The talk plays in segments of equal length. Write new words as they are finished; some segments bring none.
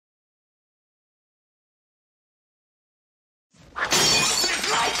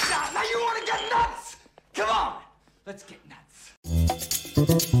It's lights out. Now you want to get nuts? Come on. Let's get nuts.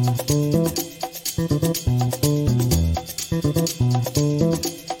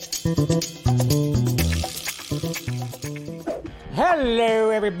 Hello,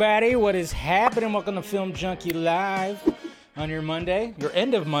 everybody. What is happening? Welcome to Film Junkee Live on your Monday, your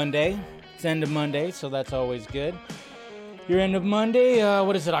end of Monday. It's end of Monday, so that's always good. Your end of Monday,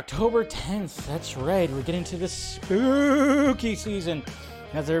 what is it, October 10th? That's right, we're getting to the spooky season.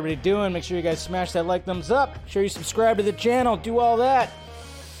 How's everybody doing? Make sure you guys smash that like, thumbs up. Make sure you subscribe to the channel. Do all that.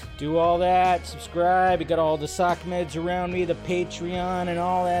 Subscribe. You got all the sock meds around me, the Patreon and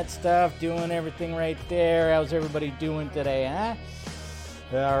all that stuff. Doing everything right there. How's everybody doing today, huh?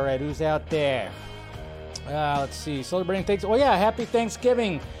 All right, who's out there? Let's see. Celebrating things. Oh, yeah, happy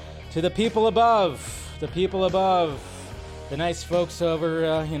Thanksgiving to the people above. The people above. The nice folks over,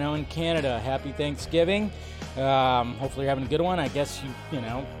 in Canada. Happy Thanksgiving. Hopefully you're having a good one. I guess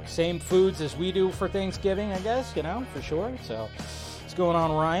same foods as we do for Thanksgiving, I guess, for sure. So, what's going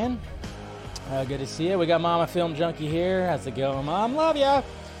on, Ryan? Good to see you. We got Mama Film Junkie here. How's it going, Mom? Love ya.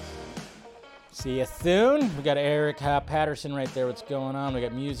 See you soon. We got Eric Patterson right there. What's going on? We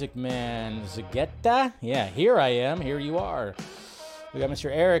got Music Man Zagetta. Yeah, here I am. Here you are. We got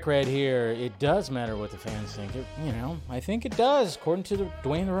Mr. Eric right here. It does matter what the fans think. I think it does, according to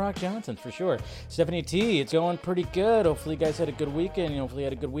Dwayne The Rock Johnson, for sure. Stephanie T, it's going pretty good. Hopefully you guys had a good weekend. Hopefully you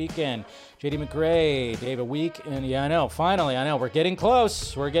had a good weekend. JD McRae, Dave, a week. And yeah, I know. Finally, I know. We're getting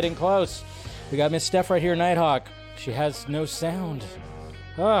close. We got Miss Steph right here, Nighthawk. She has no sound.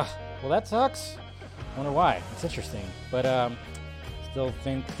 Well, that sucks. Wonder why. It's interesting. But, still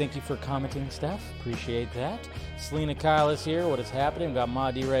thank you for commenting, Steph. Appreciate that. Selena Kyle is here. What is happening? We got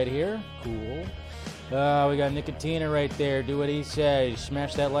Mahdi right here. Cool. We got Nicotina right there. Do what he says.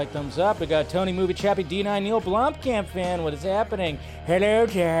 Smash that like, thumbs up. We got Tony Movie Chappie D9 Neil Blomkamp fan. What is happening? Hello,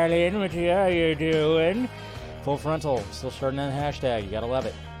 darling. What are you doing? Full frontal. Still starting on the hashtag. You gotta love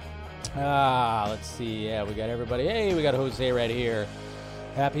it. Let's see. Yeah, we got everybody. Hey, we got Jose right here.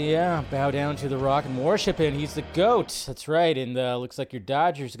 Happy, bow down to the Rock and worship him. He's the GOAT. That's right. And looks like your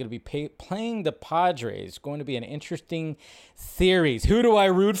Dodgers are going to be playing the Padres. Going to be an interesting series. Who do I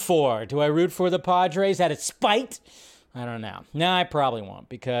root for? Do I root for the Padres out of spite? I don't know. No, I probably won't,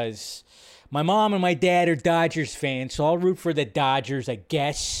 because my mom and my dad are Dodgers fans, so I'll root for the Dodgers, I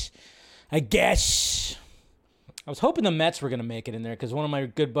guess. I was hoping the Mets were going to make it in there, because one of my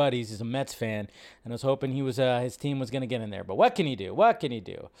good buddies is a Mets fan, and I was hoping his team was going to get in there. But what can you do? We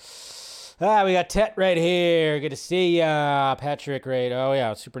got Tet right here. Good to see ya. Patrick, right? Oh,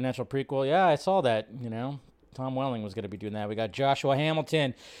 yeah, Supernatural prequel. Yeah, I saw that, Tom Welling was going to be doing that. We got Joshua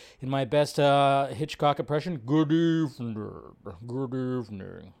Hamilton in my best Hitchcock impression. Good evening.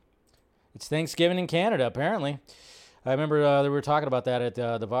 It's Thanksgiving in Canada, apparently. I remember they were talking about that at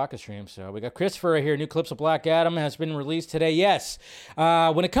the Vodka stream. So we got Christopher right here. New clips of Black Adam has been released today. Yes.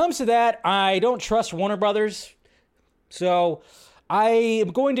 When it comes to that, I don't trust Warner Brothers. So I am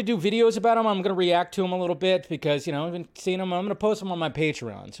going to do videos about them. I'm going to react to them a little bit because, I've been seeing them. I'm going to post them on my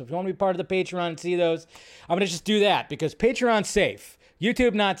Patreon. So if you want to be part of the Patreon and see those, I'm going to just do that because Patreon's safe.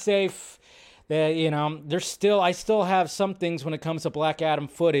 YouTube not safe. I still have some things when it comes to Black Adam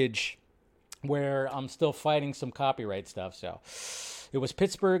footage where I'm still fighting some copyright stuff. So it was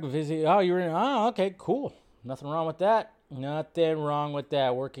Pittsburgh visit. Oh, you're in. Oh, okay, cool. Nothing wrong with that.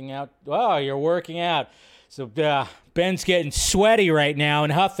 Working out. Oh, you're working out. So Ben's getting sweaty right now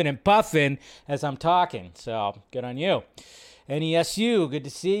and huffing and puffing as I'm talking. So good on you. NESU, good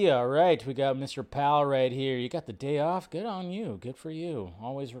to see you. All right, we got Mr. Powell right here. You got the day off. Good on you. Good for you.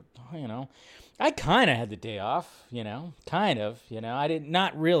 Always, I kind of had the day off, I didn't,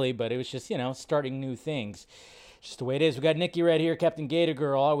 not really, but it was just, starting new things. Just the way it is. We got Nikki right here, Captain Gator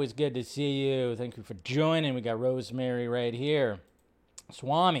Girl. Always good to see you. Thank you for joining. We got Rosemary right here.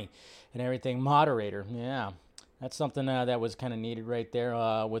 Swami and everything, moderator. Yeah, that's something that was kind of needed right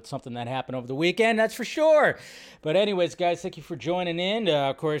there with something that happened over the weekend, that's for sure. But anyways, guys, thank you for joining in.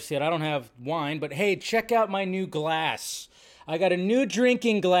 Of course, I don't have wine, but hey, check out my new glass. I got a new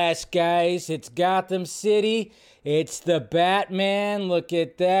drinking glass, guys. It's Gotham City. It's the Batman. Look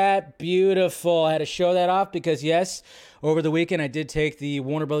at that. Beautiful. I had to show that off because, yes, over the weekend I did take the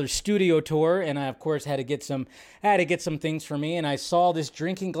Warner Brothers studio tour, and I, of course, had to get some things for me. And I saw this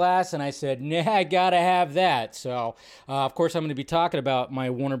drinking glass, and I said, nah, I gotta have that. So, of course, I'm going to be talking about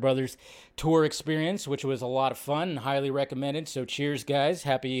my Warner Brothers tour experience, which was a lot of fun and highly recommended. So, cheers, guys.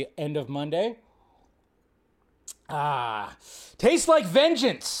 Happy end of Monday. Tastes like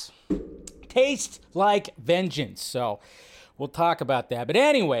vengeance. So we'll talk about that. But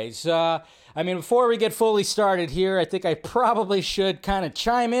anyways, I mean, before we get fully started here, I think I probably should kind of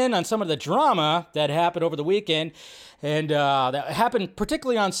chime in on some of the drama that happened over the weekend. And that happened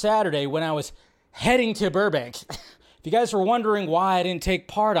particularly on Saturday when I was heading to Burbank. If you guys were wondering why I didn't take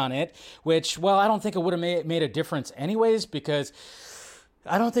part on it, which, well, I don't think it would have made a difference anyways, because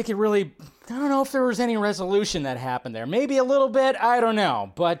I don't know if there was any resolution that happened there. Maybe a little bit, I don't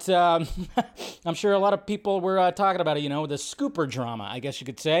know. But I'm sure a lot of people were talking about it, the scooper drama, I guess you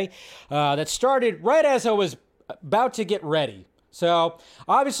could say, that started right as I was about to get ready. So,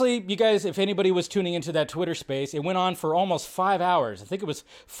 obviously, you guys, if anybody was tuning into that Twitter space, it went on for almost 5 hours. I think it was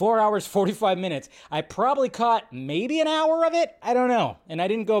 4 hours, 45 minutes. I probably caught maybe an hour of it. I don't know. And I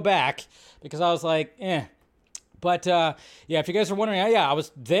didn't go back because I was like, eh. But, yeah, if you guys are wondering, yeah, I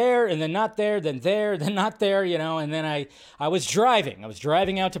was there and then not there, then not there, and then I was driving. I was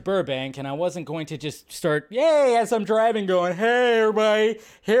driving out to Burbank, and I wasn't going to just start, yay, as I'm driving going, hey, everybody,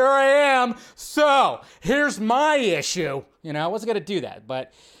 here I am. So, here's my issue. I wasn't going to do that.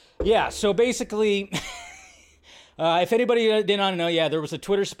 But, yeah, so basically... if anybody did not know, yeah, there was a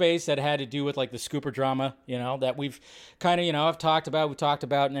Twitter space that had to do with, like, the scooper drama, that we've kind of, we've talked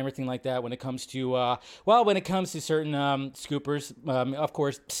about and everything like that when it comes to, when it comes to certain scoopers, of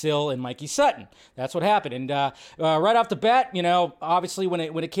course, Sil and Mikey Sutton. That's what happened. And right off the bat, obviously when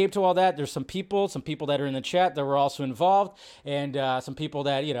it came to all that, there's some people that are in the chat that were also involved, and some people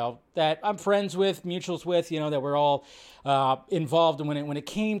that, that I'm friends with, mutuals with, that were all involved when it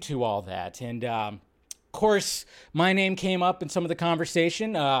came to all that. And, of course, my name came up in some of the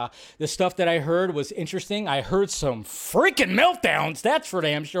conversation. The stuff that I heard was interesting. I heard some freaking meltdowns, that's for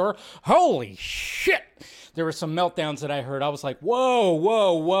damn sure. Holy shit. There were some meltdowns that I heard. I was like,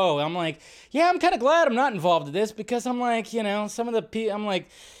 whoa. I'm like, yeah, I'm kind of glad I'm not involved in this because I'm like, some of the people, I'm like,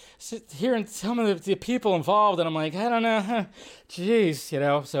 hearing some of the people involved, and I'm like, I don't know,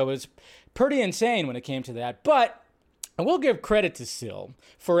 jeez, so it was pretty insane when it came to that. But I will give credit to Sil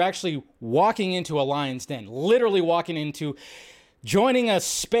for actually walking into a lion's den, literally walking into, joining a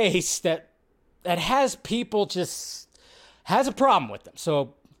space that has people has a problem with them.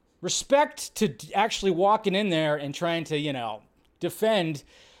 So respect to actually walking in there and trying to, defend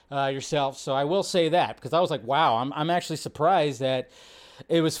yourself. So I will say that, because I was like, wow, I'm actually surprised that.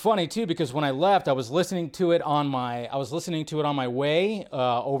 It was funny too, because when I left, I was listening to it on my way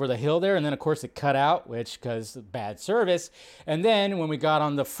over the hill there, and then of course it cut out, because bad service. And then when we got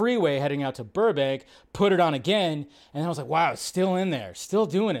on the freeway heading out to Burbank, put it on again, and I was like, wow, it's still in there, still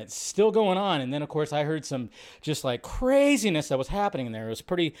doing it, still going on. And then of course I heard some just like craziness that was happening in there. It was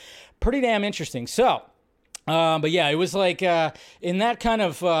pretty damn interesting. So. But yeah, it was like in that kind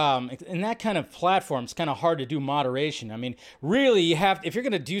of platform, it's kind of hard to do moderation. I mean, really, if you're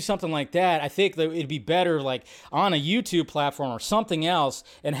going to do something like that, I think that it'd be better like on a YouTube platform or something else,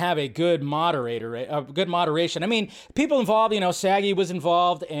 and have a good moderator, a good moderation. I mean, people involved, Saggy was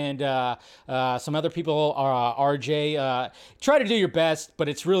involved, and some other people, RJ. Try to do your best, but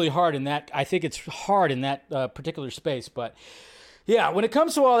it's really hard in that. I think it's hard in that particular space, but. Yeah, when it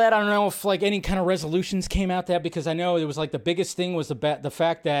comes to all that, I don't know if like any kind of resolutions came out that, because I know it was like the biggest thing was the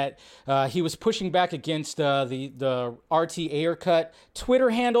fact that he was pushing back against the RT Ayercut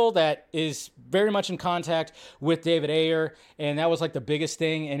Twitter handle that is very much in contact with David Ayer, and that was like the biggest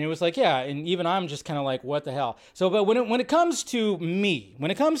thing. And it was like, yeah, and even I'm just kind of like, what the hell? So, but when it comes to me,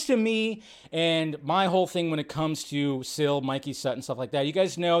 and my whole thing when it comes to Sil, Mikey Sutton, stuff like that, you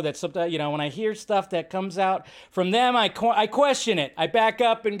guys know that sometimes, when I hear stuff that comes out from them, I question it. I back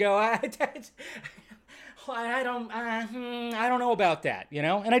up and go, I don't know about that,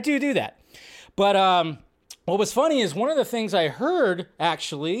 and I do that. But what was funny is one of the things I heard,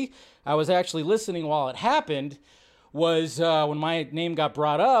 I was actually listening while it happened, was when my name got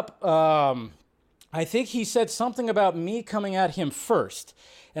brought up, I think he said something about me coming at him first.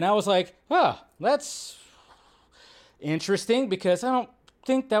 And I was like, that's interesting, because I don't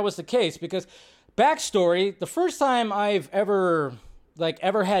think that was the case. Because backstory, the first time I've ever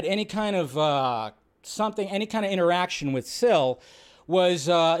had any kind of any kind of interaction with Sil was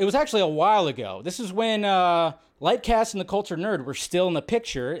it was actually a while ago. This is when Lightcast and the Culture Nerd were still in the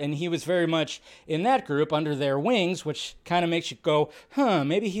picture, and he was very much in that group under their wings, which kind of makes you go,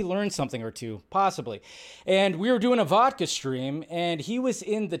 maybe he learned something or two, possibly. And we were doing a vodka stream, and he was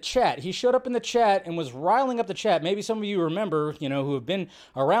in the chat. He showed up in the chat and was riling up the chat. Maybe some of you remember, who have been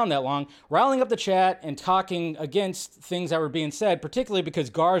around that long, riling up the chat and talking against things that were being said, particularly because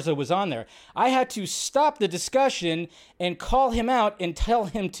Garza was on there. I had to stop the discussion and call him out and tell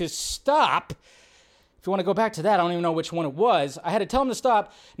him to stop. If you want to go back to that, I don't even know which one it was. I had to tell him to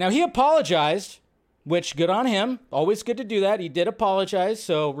stop. Now, he apologized, which good on him. Always good to do that. He did apologize,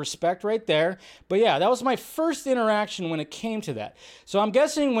 so respect right there. But yeah, that was my first interaction when it came to that. So I'm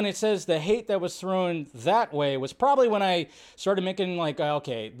guessing when it says the hate that was thrown that way was probably when I started making like,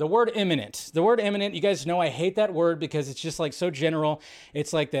 okay, the word imminent. The word imminent, you guys know I hate that word because it's just like so general.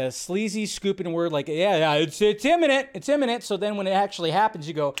 It's like the sleazy scooping word like, yeah, it's imminent. It's imminent. So then when it actually happens,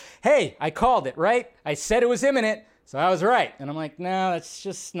 you go, hey, I called it, right? I said it was imminent, so I was right. And I'm like, no, that's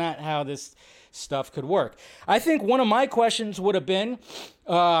just not how this stuff could work. I think one of my questions would have been,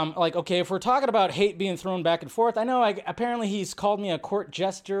 like, okay, if we're talking about hate being thrown back and forth, I know apparently he's called me a court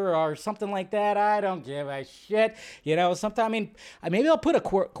jester or something like that. I don't give a shit. You know, sometimes, I mean, maybe I'll put a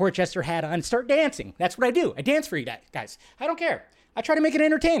court jester hat on and start dancing. That's what I do. I dance for you guys. I don't care. I try to make it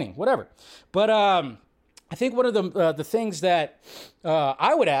entertaining, whatever. But I think one of the things that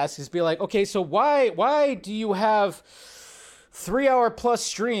I would ask is be like, okay, so why do you have 3-hour plus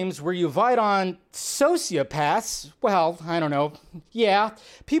streams where you invite on sociopaths? Well, I don't know. Yeah,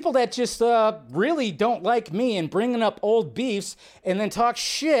 people that just really don't like me and bringing up old beefs and then talk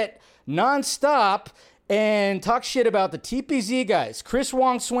shit nonstop and talk shit about the TPZ guys, Chris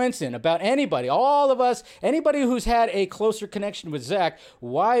Wong Swenson, about anybody, all of us, anybody who's had a closer connection with Zach.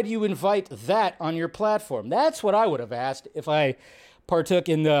 Why do you invite that on your platform? That's what I would have asked if I partook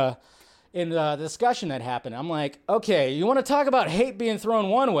in the discussion that happened. I'm like, okay, you want to talk about hate being thrown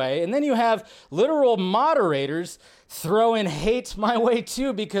one way, and then you have literal moderators throwing hate my way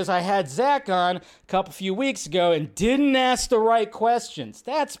too because I had Zach on a few weeks ago and didn't ask the right questions.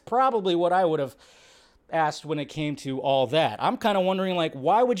 That's probably what I would have asked when it came to all that. I'm kind of wondering, like,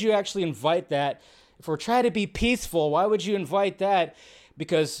 why would you actually invite that? If we're trying to be peaceful, why would you invite that?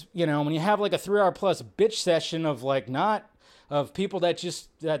 Because, you know, when you have like a 3-hour plus bitch session of like of people that just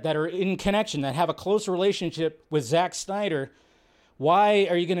that are in connection, that have a close relationship with Zack Snyder, why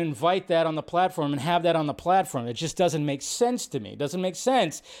are you going to invite that on the platform and have that on the platform? It just doesn't make sense to me. It doesn't make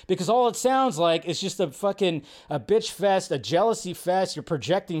sense because all it sounds like is just a bitch fest, a jealousy fest. You're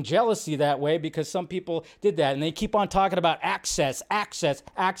projecting jealousy that way because some people did that, and they keep on talking about access.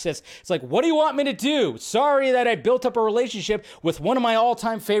 It's like, what do you want me to do? Sorry that I built up a relationship with one of my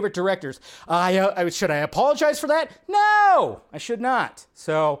all-time favorite directors. Should I apologize for that? No, I should not.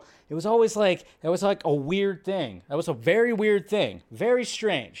 So it was always like, that was like a weird thing. That was a very weird thing. Very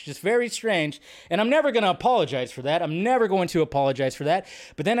strange. Just very strange. And I'm never going to apologize for that. I'm never going to apologize for that.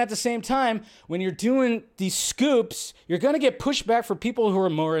 But then at the same time, when you're doing these scoops, you're going to get pushback for people who are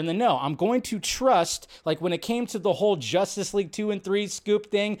more in the know. I'm going to trust, like when it came to the whole Justice League 2 and 3 scoop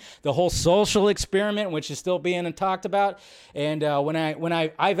thing, the whole social experiment, which is still being talked about. And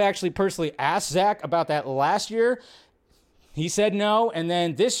I've actually personally asked Zach about that last year, he said no, and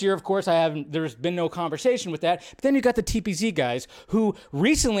then this year, of course, there's been no conversation with that. But then you got the TPZ guys who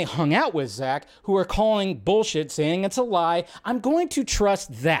recently hung out with Zach, who are calling bullshit, saying it's a lie. I'm going to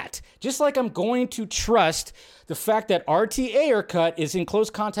trust that. Just like I'm going to trust the fact that RT Ayercut is in close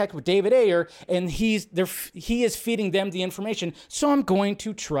contact with David Ayer, and he is feeding them the information, so I'm going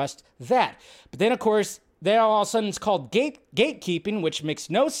to trust that. But then, of course, then all of a sudden it's called gatekeeping, which makes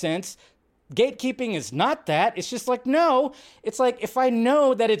no sense. Gatekeeping is not that. It's just like, no. It's like, if I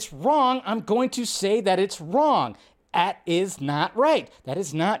know that it's wrong, I'm going to say that it's wrong. That is not right. That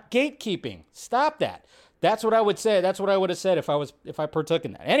is not gatekeeping. Stop that. That's what I would say. That's what I would have said if I partook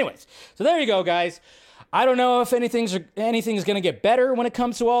in that. Anyways, so there you go, guys. I don't know if anything's going to get better when it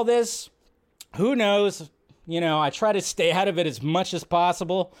comes to all this. Who knows? You know, I try to stay out of it as much as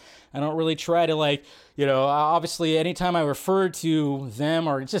possible. I don't really try to, like, you know, obviously anytime I refer to them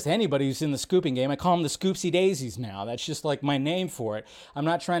or just anybody who's in the scooping game, I call them the Scoopsy Daisies now. That's just like my name for it. I'm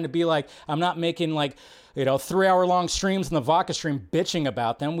not trying to be like, I'm not making like, you know, 3-hour-long streams in the Vodka stream bitching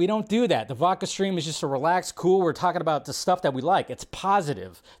about them. We don't do that. The Vodka stream is just a relaxed, cool, we're talking about the stuff that we like. It's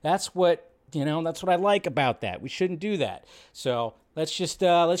positive. That's what, you know, that's what I like about that. We shouldn't do that. So let's just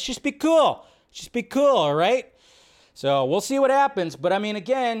be cool. Just be cool, all right? So we'll see what happens. But I mean,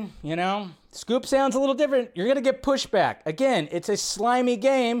 again, you know, scoop sounds a little different. You're going to get pushback. Again, it's a slimy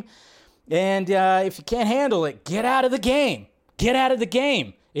game. And if you can't handle it, get out of the game. Get out of the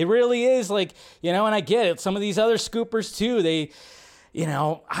game. It really is like, you know, and I get it. Some of these other scoopers too, they,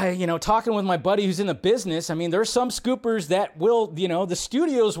 talking with my buddy who's in the business, I mean, there's some scoopers that will, you know, the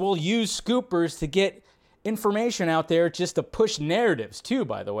studios will use scoopers to get information out there just to push narratives too,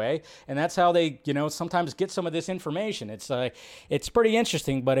 by the way. And that's how they, you know, sometimes get some of this information. It's pretty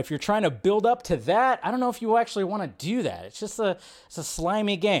interesting, but if you're trying to build up to that, I don't know if you actually want to do that. It's a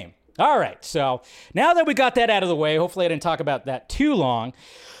slimy game. All right, so now that we got that out of the way, hopefully I didn't talk about that too long.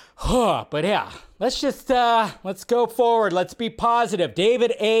 But yeah, let's go forward. Let's be positive.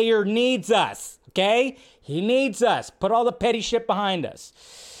 David Ayer needs us. Okay? He needs us. Put all the petty shit behind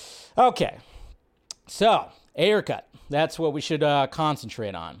us. Okay. So, a haircut. That's what we should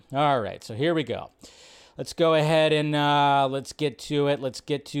concentrate on. All right, so here we go. Let's go ahead and let's get to it. Let's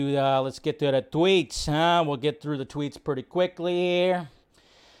get to the tweets. We'll get through the tweets pretty quickly here,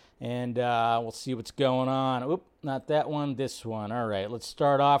 and we'll see what's going on. Oop, not that one. This one. All right. Let's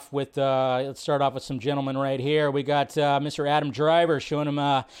start off with some gentlemen right here. We got Mr. Adam Driver showing him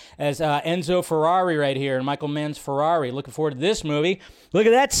as Enzo Ferrari right here, and Michael Mann's Ferrari. Looking forward to this movie. Look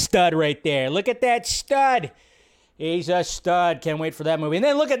at that stud right there. Look at that stud. He's a stud. Can't wait for that movie. And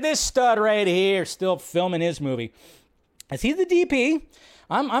then look at this stud right here, still filming his movie. Is he the DP?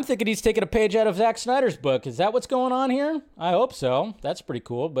 I'm thinking he's taking a page out of Zack Snyder's book. Is that what's going on here? I hope so. That's pretty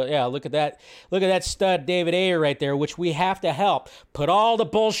cool. But yeah, look at that. Look at that stud David Ayer right there, which we have to help. Put all the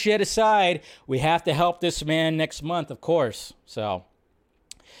bullshit aside. We have to help this man next month, of course. So,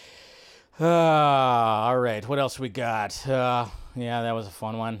 all right. What else we got? Yeah, that was a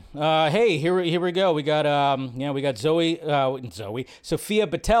fun one. Hey, here we go. We got Sophia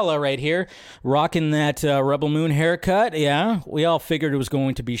Boutella right here, rocking that Rebel Moon haircut. Yeah, we all figured it was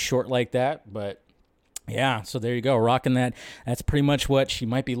going to be short like that, but yeah. So there you go, rocking that. That's pretty much what she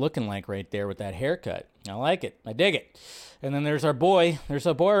might be looking like right there with that haircut. I like it. I dig it. And then there's our boy. There's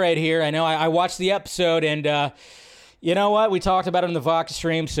our boy right here. I know. I watched the episode, and you know what? We talked about it in the Vodka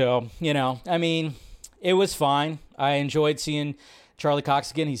stream. So I mean, it was fine. I enjoyed seeing Charlie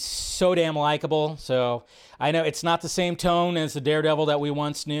Cox again. He's so damn likable. So I know it's not the same tone as the Daredevil that we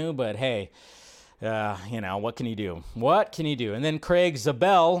once knew, but hey, what can you do? What can you do? And then Craig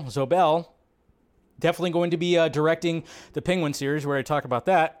Zobel, definitely going to be directing the Penguin series where I talk about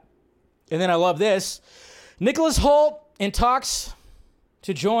that. And then I love this. Nicholas Hoult in talks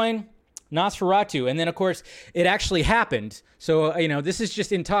to join Nosferatu. And then, of course, it actually happened. So, this is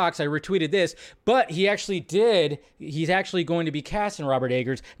just in talks. I retweeted this. But he actually did. He's actually going to be cast in Robert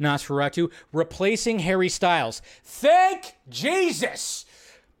Eggers' Nosferatu, replacing Harry Styles. Thank Jesus!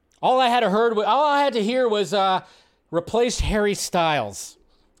 All I had to hear was replace Harry Styles.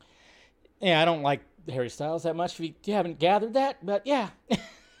 Yeah, I don't like Harry Styles that much. If you haven't gathered that. But, yeah.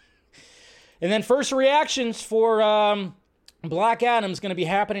 And then first reactions for Black Adam's going to be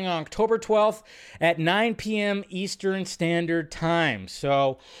happening on October 12th at 9 p.m. Eastern Standard Time.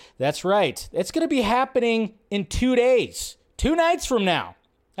 So that's right. It's going to be happening in 2 days. 2 nights from now.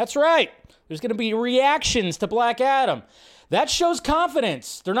 That's right. There's going to be reactions to Black Adam. That shows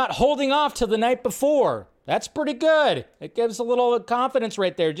confidence. They're not holding off till the night before. That's pretty good. It gives a little confidence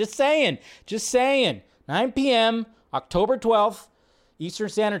right there. Just saying. 9 p.m. October 12th Eastern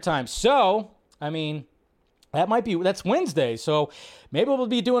Standard Time. So, I mean, that's Wednesday, so maybe we'll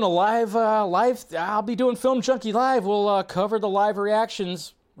be doing a live, I'll be doing Film Junkee Live. We'll cover the live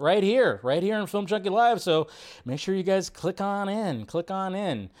reactions right here in Film Junkee Live, so make sure you guys click on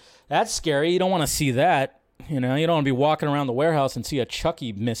in. That's scary. You don't want to see that. You don't want to be walking around the warehouse and see a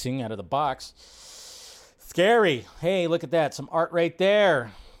Chucky missing out of the box. Scary. Hey, look at that. Some art right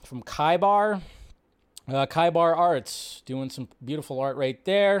there from Kaibar. Kaibar Arts, doing some beautiful art right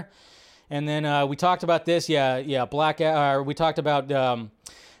there. And then we talked about this, we talked about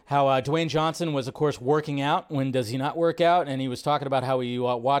how Dwayne Johnson was, of course, working out. When does he not work out? And he was talking about how he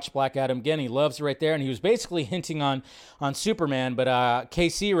watched Black Adam again. He loves it right there. And he was basically hinting on Superman. But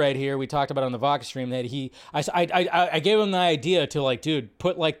KC right here, we talked about on the Vodka stream that I gave him the idea to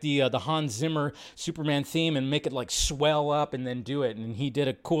put the Hans Zimmer Superman theme and make it swell up and then do it. And he did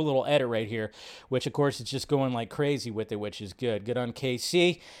a cool little edit right here, which of course is just going like crazy with it, which is good. Good on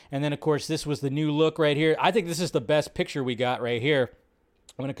KC. And then of course this was the new look right here. I think this is the best picture we got right here.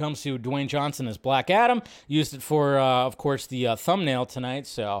 When it comes to Dwayne Johnson as Black Adam, used it for, of course, the thumbnail tonight.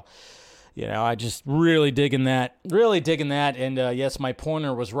 So, I just really digging that. And yes, my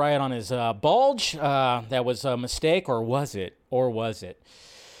pointer was right on his bulge. That was a mistake, or was it? We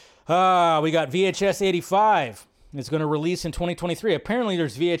got VHS 85. It's going to release in 2023. Apparently,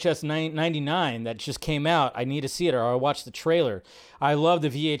 there's VHS 99 that just came out. I need to see it, or I'll watch the trailer. I love the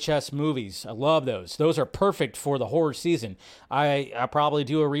VHS movies. I love those. Those are perfect for the horror season. I probably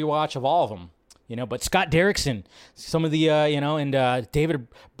do a rewatch of all of them. But Scott Derrickson, some of the, and David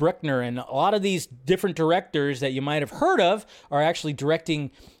Bruckner, and a lot of these different directors that you might have heard of are actually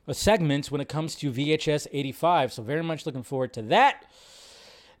directing segments when it comes to VHS 85. So very much looking forward to that.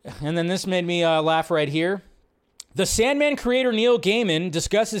 And then this made me laugh right here. The Sandman creator Neil Gaiman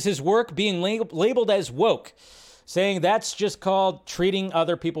discusses his work being labeled as woke, saying that's just called treating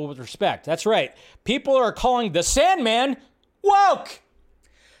other people with respect. That's right. People are calling the Sandman woke.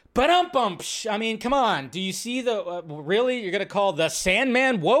 Ba-dum-bum. I mean, come on. Do you see really? You're going to call the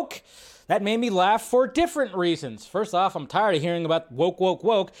Sandman woke? That made me laugh for different reasons. First off, I'm tired of hearing about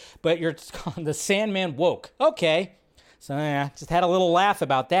woke, but you're calling the Sandman woke. Okay. So yeah, just had a little laugh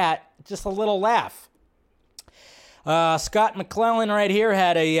about that. Just a little laugh. Scott McClellan right here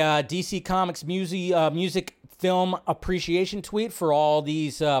had a DC Comics music film appreciation tweet for all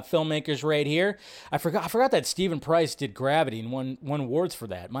these filmmakers right here. I forgot that Stephen Price did Gravity and won awards for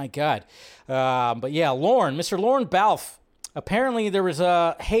that. My God. But yeah, Mr. Lorne Balfe. Apparently there was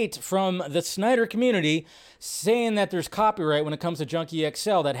hate from the Snyder community saying that there's copyright when it comes to Junkee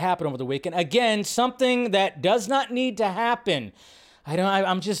XL that happened over the weekend. Again, something that does not need to happen.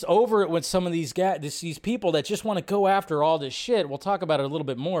 I'm just over it with some of these guys, these people that just want to go after all this shit. We'll talk about it a little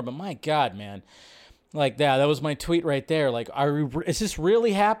bit more, but my God, man. Like that was my tweet right there. Like, is this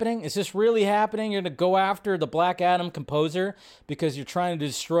really happening? Is this really happening? You're going to go after the Black Adam composer because you're trying to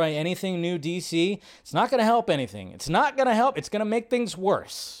destroy anything new DC? It's not going to help anything. It's not going to help. It's going to make things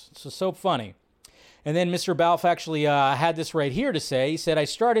worse. It's so funny. And then Mr. Balfe actually had this right here to say. He said,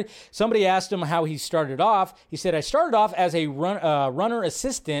 somebody asked him how he started off. He said, I started off as a runner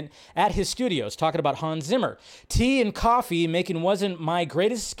assistant at his studios, talking about Hans Zimmer. Tea and coffee making wasn't my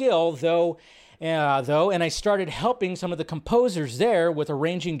greatest skill, though, and I started helping some of the composers there with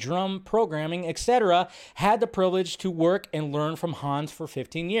arranging drum programming, etc. Had the privilege to work and learn from Hans for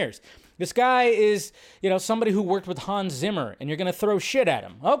 15 years. This guy is, somebody who worked with Hans Zimmer, and you're going to throw shit at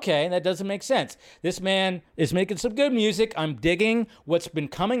him. Okay, that doesn't make sense. This man is making some good music. I'm digging what's been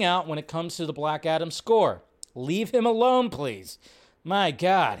coming out when it comes to the Black Adam score. Leave him alone, please. My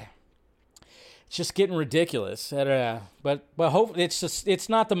God. It's just getting ridiculous. But hopefully it's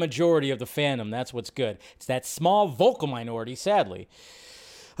not the majority of the fandom. That's what's good. It's that small vocal minority, sadly.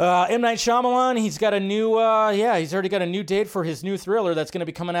 M. Night Shyamalan, he's already got a new date for his new thriller that's going to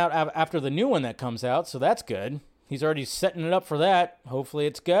be coming out after the new one that comes out, so that's good. He's already setting it up for that. Hopefully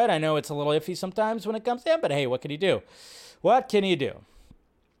it's good. I know it's a little iffy sometimes when it comes in, but hey, what can you do? What can you do?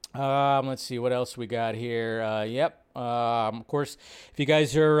 Let's see what else we got here. Of course, if you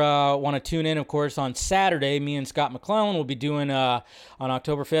guys are want to tune in, of course, on Saturday, me and Scott McClellan will be doing on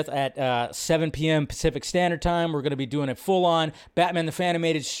October 5th at 7 p.m. Pacific Standard Time. We're going to be doing a full-on Batman the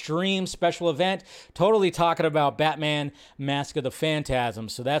Fanimated stream special event, totally talking about Batman Mask of the Phantasm.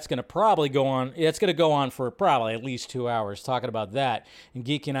 So that's going to probably go on. It's going to go on for probably at least 2 hours talking about that and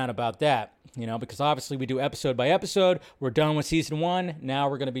geeking out about that. Because obviously we do episode by episode. We're done with season 1. Now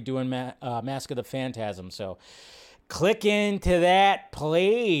we're going to be doing Mask of the Phantasm. So click into that,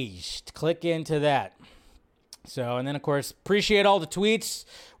 please. Click into that. So, and then, of course, appreciate all the tweets.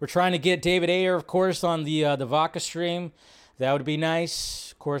 We're trying to get David Ayer, of course, on the Vodka stream. That would be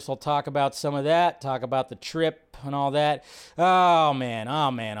nice. Of course, I'll talk about some of that, talk about the trip and all that. Oh, man.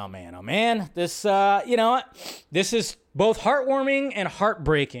 This, this is both heartwarming and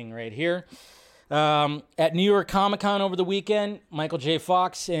heartbreaking right here. At New York Comic Con over the weekend, Michael J.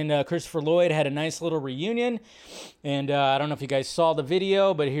 Fox and Christopher Lloyd had a nice little reunion. And I don't know if you guys saw the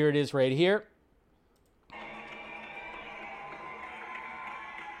video, but here it is right here.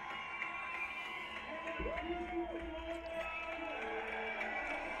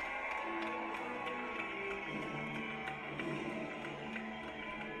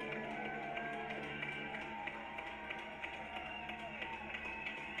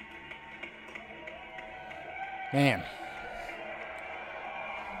 Man.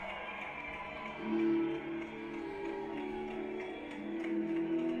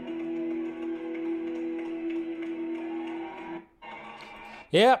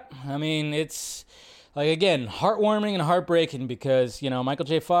 Yep. I mean, it's like, again, heartwarming and heartbreaking because, Michael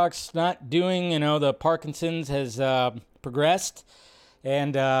J. Fox not doing, the Parkinson's has progressed.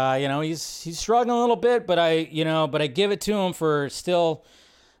 And, he's struggling a little bit, but I give it to him for still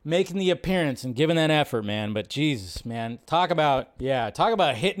making the appearance and giving that effort, man. But Jesus, man, talk about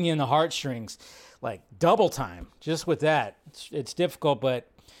hitting you in the heartstrings, like double time just with that. It's difficult, but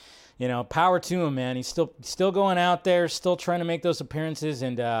power to him, man. He's still going out there, still trying to make those appearances,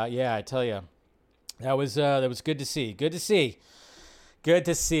 and I tell you, that was good to see. Good to see.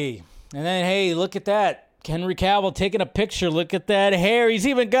 And then, hey, look at that. Henry Cavill taking a picture. Look at that hair. He's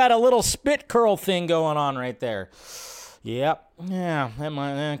even got a little spit curl thing going on right there. Yep. Yeah,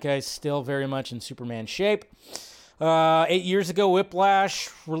 that guy's still very much in Superman shape. 8 years ago, Whiplash,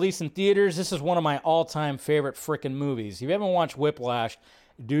 released in theaters. This is one of my all-time favorite frickin' movies. If you haven't watched Whiplash,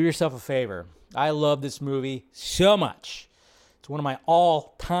 do yourself a favor. I love this movie so much. It's one of my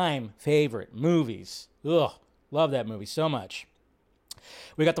all-time favorite movies. Ugh, love that movie so much.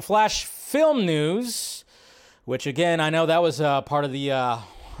 We got the Flash film news, which, again, I know that was part of the...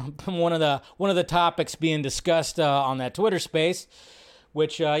 one of the topics being discussed on that Twitter space.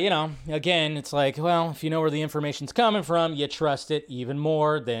 which, again, it's like, well, if you know where the information's coming from, you trust it even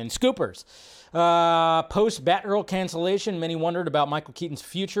more than scoopers. Post-Batgirl cancellation, many wondered about Michael Keaton's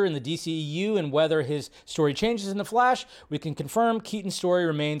future in the DCEU and whether his story changes in The Flash. We can confirm Keaton's story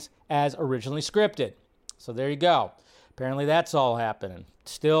remains as originally scripted. So there you go. Apparently that's all happening.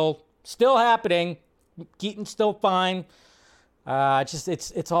 Still happening. Keaton's still fine.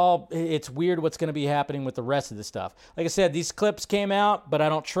 It's weird what's going to be happening with the rest of the stuff. Like I said, these clips came out, but I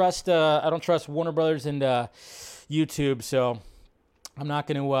don't trust Warner Brothers and YouTube, so I'm not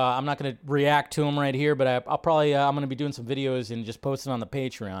going to react to them right here. But I'm going to be doing some videos and just posting on the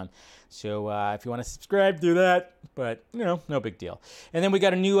Patreon. So if you want to subscribe, do that. But no big deal. And then we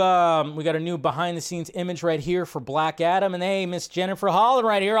got a new behind the scenes image right here for Black Adam, and hey, Miss Jennifer Holland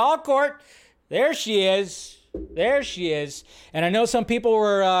right here, all court. There she is. There she is. And I know some people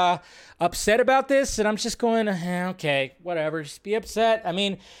were upset about this, and I'm just going, okay, whatever, just be upset. I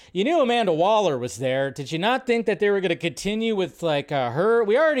mean, you knew Amanda Waller was there. Did you not think that they were going to continue with, like, her?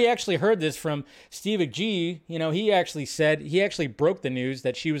 We already actually heard this from Steve McGee. He actually broke the news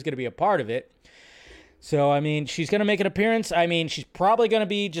that she was going to be a part of it. So, I mean, she's going to make an appearance. I mean, she's probably going to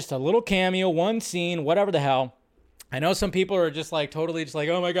be just a little cameo, one scene, whatever the hell. I know some people are just like totally just like,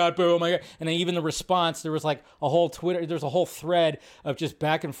 oh my God, boo, oh my God. And then even the response, there was like a whole there's a whole thread of just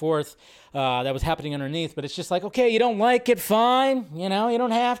back and forth that was happening underneath. But it's just like, okay, you don't like it, fine. You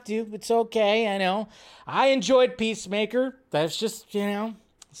don't have to. It's okay. I know. I enjoyed Peacemaker. That's just,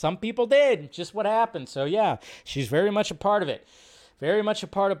 some people did. Just what happened. So yeah, she's very much a part of it. Very much a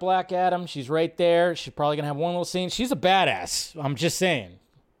part of Black Adam. She's right there. She's probably going to have one little scene. She's a badass. I'm just saying.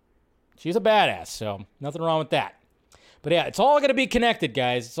 She's a badass. So nothing wrong with that. But yeah, it's all going to be connected,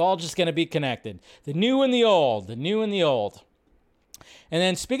 guys. It's all just going to be connected. The new and the old. The new and the old. And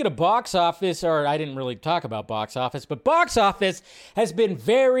then speaking of box office, or I didn't really talk about box office, but box office has been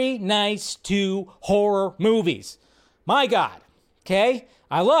very nice to horror movies. My God. Okay?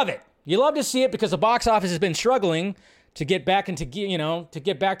 I love it. You love to see it because the box office has been struggling to get back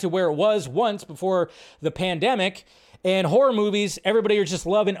to where it was once before the pandemic. And horror movies, everybody are just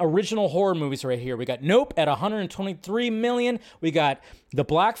loving original horror movies right here. We got Nope at $123 million. We got The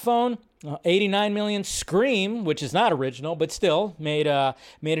Black Phone, $89 million. Scream, which is not original, but still made an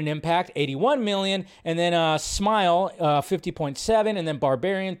impact, $81 million. And then Smile, $50.7, and then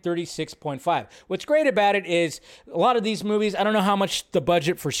Barbarian, $36.5. What's great about it is a lot of these movies, I don't know how much the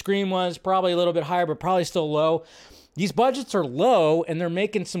budget for Scream was, probably a little bit higher, but probably still low. These budgets are low, and they're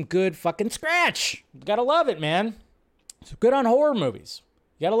making some good fucking scratch. You gotta love it, man. So good on horror movies.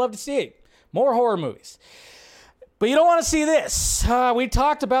 You gotta love to see it. More horror movies. But you don't want to see this. We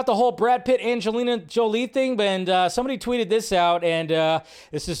talked about the whole Brad Pitt, Angelina Jolie thing, and somebody tweeted this out, and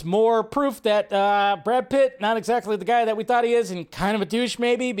this is more proof that Brad Pitt, not exactly the guy that we thought he is, and kind of a douche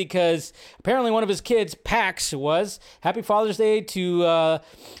maybe, because apparently one of his kids, Pax, was, Happy Father's Day to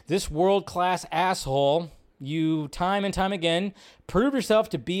this world-class asshole. You, time and time again, prove yourself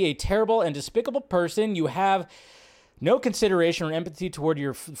to be a terrible and despicable person. You have no consideration or empathy toward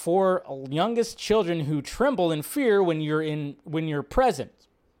your four youngest children who tremble in fear when you're present.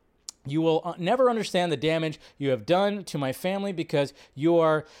 You will never understand the damage you have done to my family because you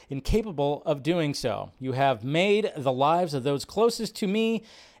are incapable of doing so. You have made the lives of those closest to me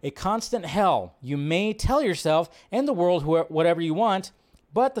a constant hell. You may tell yourself and the world whatever you want,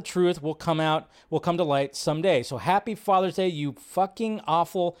 but the truth will come to light someday. So happy Father's Day, you fucking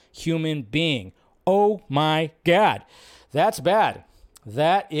awful human being. Oh my God. That's bad.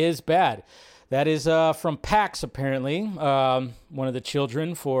 That is bad. That is from Pax, apparently, one of the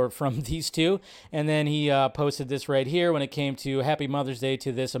children from these two. And then he posted this right here when it came to Happy Mother's Day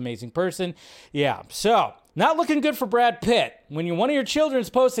to this amazing person. Yeah, so not looking good for Brad Pitt. When one of your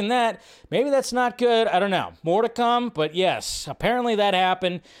children's posting that, maybe that's not good. I don't know. More to come, but yes, apparently that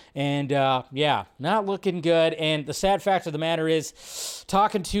happened. And yeah, not looking good. And the sad fact of the matter is,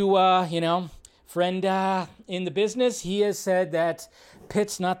 talking to, friend in the business, he has said that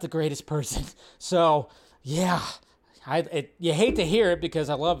Pitt's not the greatest person. So, yeah, you hate to hear it because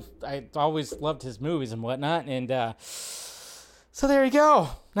I always loved his movies and whatnot. And so there you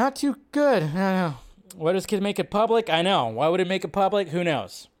go. Not too good. I don't know. What does kid make it public? I know. Why would it make it public? Who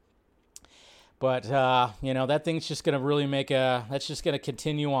knows? But, that thing's just going to really that's just going to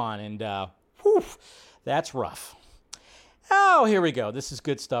continue on. And, that's rough. Oh, here we go. This is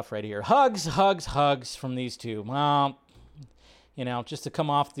good stuff right here. Hugs, hugs, hugs from these two. Well, just to come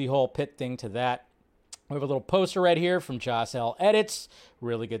off the whole Pitt thing to that. We have a little poster right here from Joss L. Edits.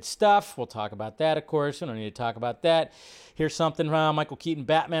 Really good stuff. We'll talk about that, of course. We don't need to talk about that. Here's something from Michael Keaton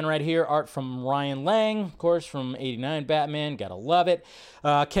Batman right here. Art from Ryan Lang, of course, from 89 Batman. Gotta love it.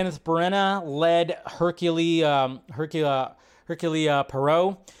 Kenneth Branagh led Hercule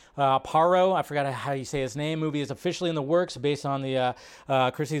Poirot. Poirot, I forgot how you say his name. Movie is officially in the works based on the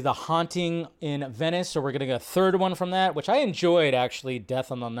Christie's The Haunting in Venice. So we're going to get a third one from that, which I enjoyed, actually,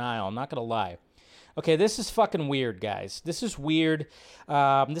 Death on the Nile. I'm not going to lie. Okay, this is fucking weird, guys. This is weird.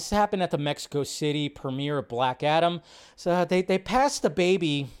 This happened at the Mexico City premiere of Black Adam. So they passed the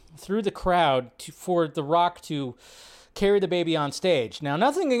baby through the crowd for The Rock to carry the baby on stage. Now,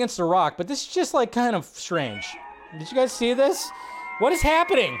 nothing against The Rock, but this is just like kind of strange. Did you guys see this? What is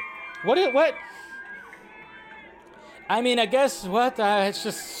happening? What? I mean, I guess what? It's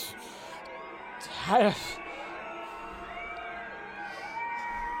just...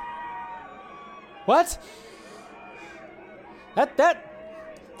 What?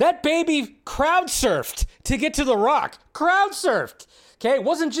 That baby crowd surfed to get to The Rock. Crowd surfed. Okay, it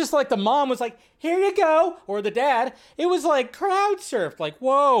wasn't just like the mom was like, here you go, or the dad. It was like crowd surfed. Like,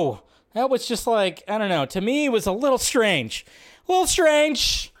 whoa. That was just like, I don't know. To me, it was a little strange. A little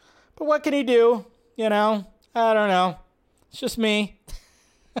strange. But what can he do? You know? I don't know. It's just me.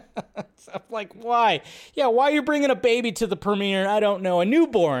 So I'm like, why? Yeah, why are you bringing a baby to the premiere? I don't know. A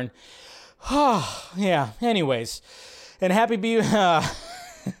newborn. Yeah, anyways. And happy birthday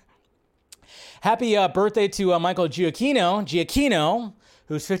to Michael Giacchino,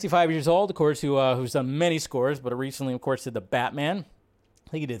 who's 55 years old, of course, who's done many scores, but recently, of course, did the Batman. I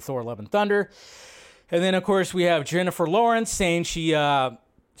think he did Thor: Love and Thunder. And then, of course, we have Jennifer Lawrence saying she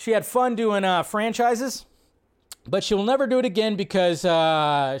had fun doing franchises. But she will never do it again because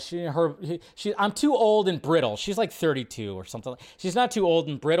I'm too old and brittle. She's like 32 or something. She's not too old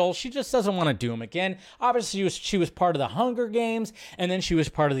and brittle. She just doesn't want to do them again. Obviously, she was part of the Hunger Games, and then she was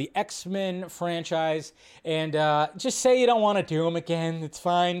part of the X-Men franchise. And just say you don't want to do them again. It's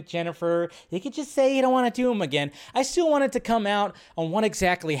fine, Jennifer. You could just say you don't want to do them again. I still wanted to come out on what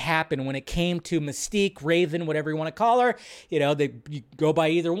exactly happened when it came to Mystique, Raven, whatever you want to call her. You know, you go by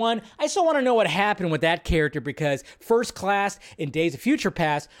either one. I still want to know what happened with that character because First Class in Days of Future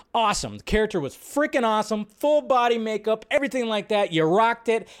Past, awesome. The character was freaking awesome, full body makeup, everything like that. You rocked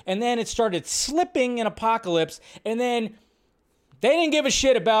it, and then it started slipping in Apocalypse, and then they didn't give a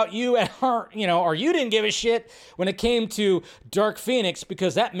shit about you and her, you know, or you didn't give a shit when it came to Dark Phoenix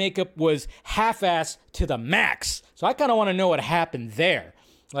because that makeup was half-assed to the max. So I kind of want to know what happened there.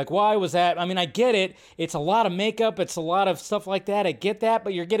 Like, why was that? I mean, I get it. It's a lot of makeup. It's a lot of stuff like that. I get that,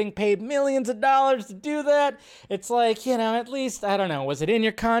 but you're getting paid millions of dollars to do that. It's like, you know, at least, I don't know. Was it in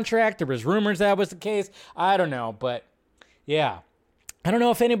your contract? There was rumors that was the case. I don't know, but yeah. I don't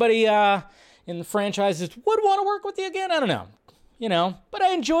know if anybody in the franchises would want to work with you again. I don't know. You know, but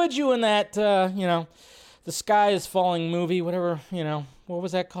I enjoyed you in that, you know, The Sky is Falling movie, whatever, you know. What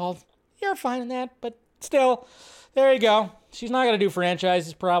was that called? You're fine in that, but still, there you go. She's not going to do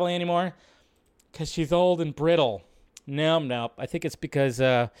franchises probably anymore because she's old and brittle. No. I think it's because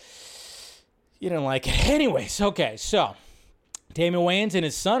you didn't like it. Anyways, okay, so Damon Wayans and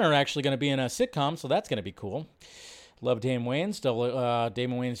his son are actually going to be in a sitcom, so that's going to be cool. Love Damon Wayans, still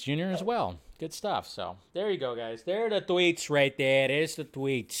Damon Wayans Jr. as well. Good stuff. So there you go, guys. There are the tweets right there. There's the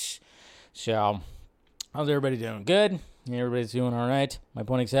tweets. So how's everybody doing? Good? Everybody's doing all right? My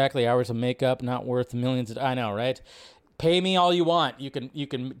point exactly. Hours of makeup, not worth millions. I know, right? Pay me all you want. You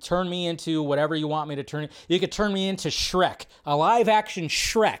can turn me into whatever you want me to turn. You could turn me into Shrek, a live action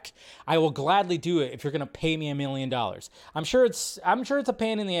Shrek. I will gladly do it if you're gonna pay me $1 million. I'm sure it's a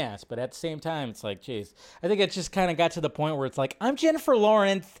pain in the ass, but at the same time, it's like, geez. I think it just kind of got to the point where it's like, I'm Jennifer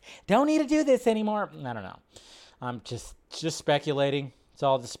Lawrence. Don't need to do this anymore. I don't know. I'm just speculating. It's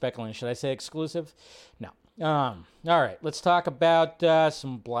all just speculating. Should I say exclusive? No. All right. Let's talk about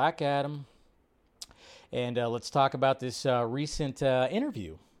some Black Adam. And let's talk about this recent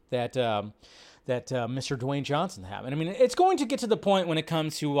interview that Mr. Dwayne Johnson had. And I mean, it's going to get to the point when it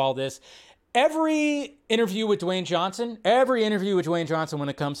comes to all this. Every interview with Dwayne Johnson when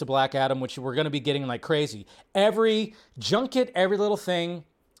it comes to Black Adam, which we're going to be getting like crazy. Every junket, every little thing,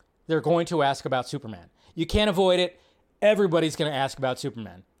 they're going to ask about Superman. You can't avoid it. Everybody's going to ask about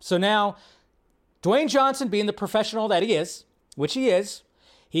Superman. So now, Dwayne Johnson, being the professional that he is, which he is,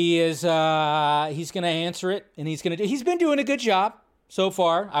 he's going to answer it, and he's been doing a good job so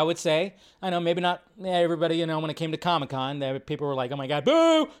far, I would say. I know maybe not everybody, you know, when it came to Comic-Con, people were like, oh my God,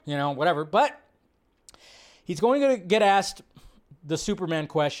 boo, you know, whatever. But he's going to get asked the Superman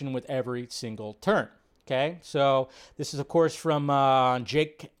question with every single turn, okay? So this is, of course, from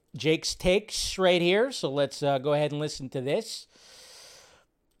Jake Jake's takes right here. So let's go ahead and listen to this.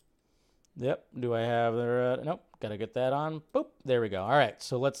 Yep. Do I have the... nope. Got to get that on. Boop. There we go. All right.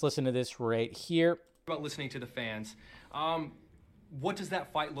 So let's listen to this right here. About listening to the fans. What does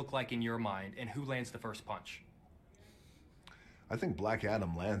that fight look like in your mind, and who lands the first punch? I think Black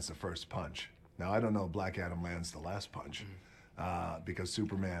Adam lands the first punch. Now, I don't know if Black Adam lands the last punch because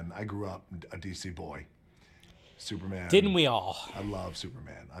Superman, I grew up a DC boy. Superman. Didn't we all? I love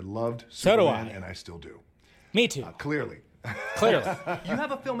Superman. I loved So do Superman, I. and I still do. Me too. Clearly. Clearly. You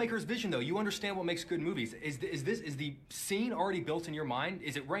have a filmmaker's vision, though. You understand what makes good movies. Is the scene already built in your mind?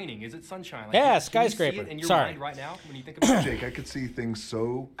 Is it raining? Is it sunshine? Like, Yeah, can skyscraper. You see it in your Sorry. mind right now when you think about it? Jake, I could see things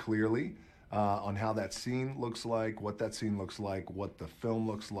so clearly on how that scene looks like, what that scene looks like, what the film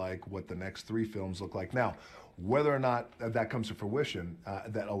looks like, what the next 3 films look like. Now, whether or not that comes to fruition,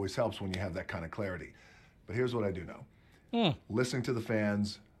 that always helps when you have that kind of clarity. But here's what I do know. Listening to the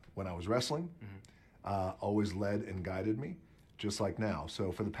fans when I was wrestling always led and guided me, just like now.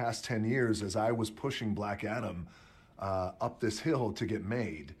 So for the past 10 years, as I was pushing Black Adam up this hill to get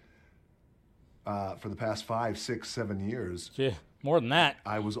made, for the past 5, 6, 7 years, Yeah, more than that.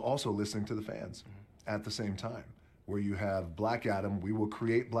 I was also listening to the fans at the same time. Where you have Black Adam, we will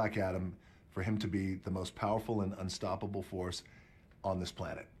create Black Adam for him to be the most powerful and unstoppable force on this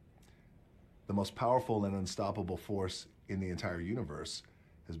planet. The most powerful and unstoppable force in the entire universe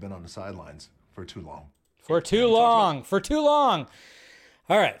has been on the sidelines for too long. For too long. For too long.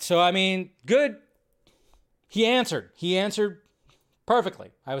 All right. So, I mean, good. He answered. He answered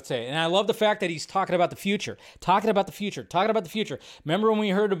perfectly, I would say. And I love the fact that he's talking about the future. Talking about the future. Talking about the future. Remember when we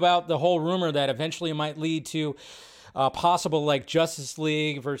heard about the whole rumor that eventually it might lead to possible like Justice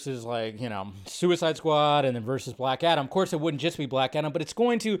League versus like, you know, Suicide Squad and then versus Black Adam. Of course, it wouldn't just be Black Adam, but it's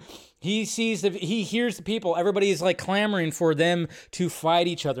going to, he hears the people, everybody is like clamoring for them to fight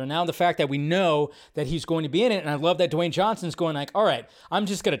each other. Now the fact that we know that he's going to be in it, and I love that Dwayne Johnson's going like, all right, I'm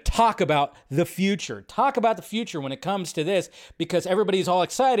just going to talk about the future. Talk about the future when it comes to this, because everybody's all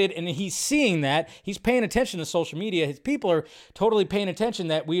excited and he's seeing that. He's paying attention to social media. His people are totally paying attention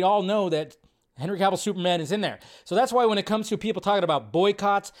that we all know that Henry Cavill Superman is in there. So that's why when it comes to people talking about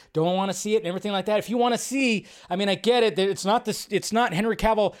boycotts, don't want to see it and everything like that, if you want to see, I mean, I get it, that it's not Henry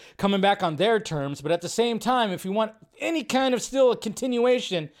Cavill coming back on their terms, but at the same time, if you want any kind of still a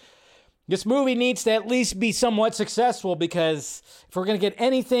continuation, this movie needs to at least be somewhat successful, because if we're going to get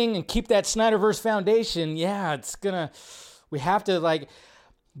anything and keep that Snyderverse foundation, yeah, we have to like,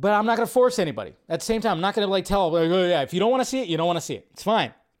 but I'm not going to force anybody. At the same time, I'm not going to like tell, like, oh yeah, if you don't want to see it, you don't want to see it. It's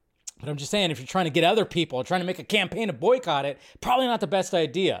fine. But I'm just saying, if you're trying to get other people, trying to make a campaign to boycott it, probably not the best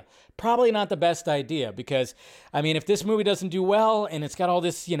idea. Probably not the best idea, because, I mean, if this movie doesn't do well and it's got all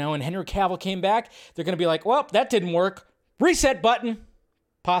this, you know, and Henry Cavill came back, they're going to be like, well, that didn't work. Reset button.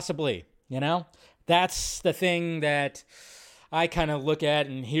 Possibly, you know? That's the thing that I kind of look at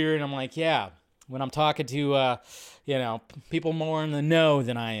and hear, and I'm like, yeah, when I'm talking to, you know, people more in the know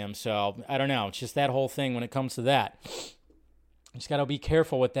than I am. So, I don't know. It's just that whole thing when it comes to that. Just got to be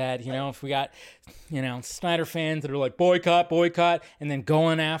careful with that, you know, if we got, you know, Snyder fans that are like, boycott, and then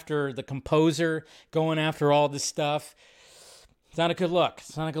going after the composer, going after all this stuff. It's not a good look.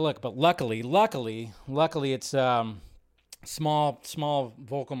 It's not a good look. But luckily, it's small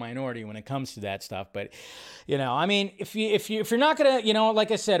vocal minority when it comes to that stuff. But, you know, I mean, if you're not going to, you know,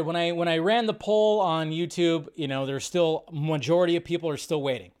 like I said, when I ran the poll on YouTube, you know, there's still majority of people are still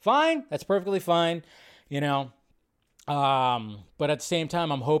waiting. Fine. That's perfectly fine, you know. But at the same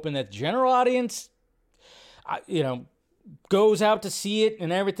time, I'm hoping that the general audience, you know, goes out to see it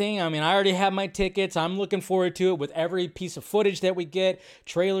and everything. I mean, I already have my tickets. I'm looking forward to it with every piece of footage that we get,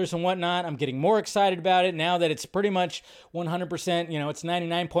 trailers and whatnot. I'm getting more excited about it now that it's pretty much 100%, you know, it's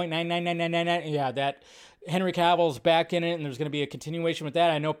 99.99999. Yeah, that Henry Cavill's back in it, and there's going to be a continuation with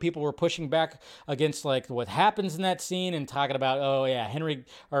that. I know people were pushing back against like what happens in that scene and talking about, oh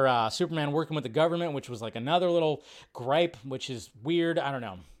yeah, Superman working with the government, which was like another little gripe, which is weird. I don't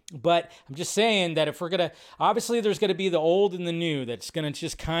know. But I'm just saying that if we're going to, obviously there's going to be the old and the new, that's going to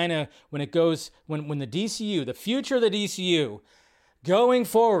just kind of, when it goes, when the DCU, the future of the DCU, going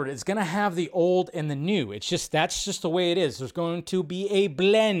forward, it's going to have the old and the new. That's just the way it is. There's going to be a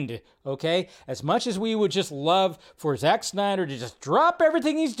blend, okay? As much as we would just love for Zack Snyder to just drop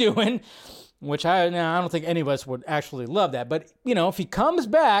everything he's doing, which I don't think any of us would actually love that. But, you know, if he comes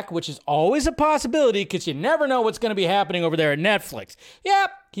back, which is always a possibility because you never know what's going to be happening over there at Netflix.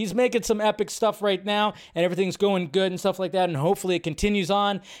 Yep, he's making some epic stuff right now and everything's going good and stuff like that. And hopefully it continues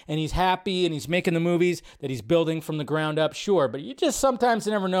on and he's happy and he's making the movies that he's building from the ground up. Sure, but you just sometimes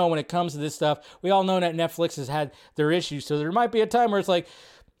never know when it comes to this stuff. We all know that Netflix has had their issues. So there might be a time where it's like,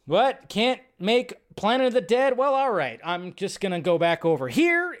 What? Can't make Planet of the Dead? Well, all right. I'm just going to go back over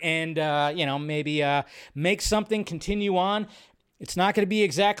here and, maybe make something continue on. It's not going to be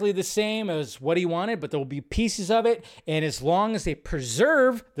exactly the same as what he wanted, but there will be pieces of it. And as long as they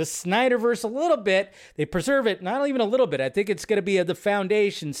preserve the Snyderverse a little bit, they preserve it, not even a little bit. I think it's going to be the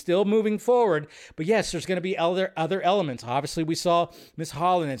foundation still moving forward. But yes, there's going to be other elements. Obviously, we saw Miss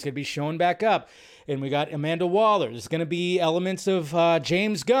Holland. It's going to be showing back up. And we got Amanda Waller. There's going to be elements of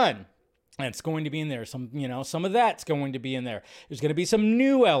James Gunn. It's going to be in there. Some of that's going to be in there. There's going to be some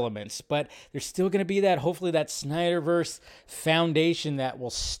new elements, but there's still going to be hopefully that Snyderverse foundation that will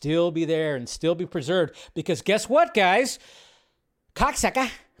still be there and still be preserved. Because guess what, guys?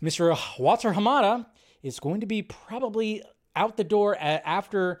 Cocksucker, Mr. Walter Hamada, is going to be probably out the door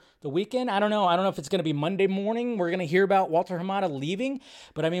after the weekend. I don't know if it's going to be Monday morning. We're going to hear about Walter Hamada leaving.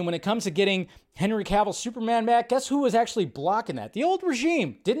 But I mean, when it comes to getting Henry Cavill Superman back, guess who was actually blocking that? The old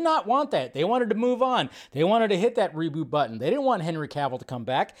regime did not want that. They wanted to move on. They wanted to hit that reboot button. They didn't want Henry Cavill to come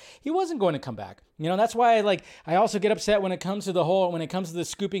back. He wasn't going to come back. That's why I also get upset when it comes to the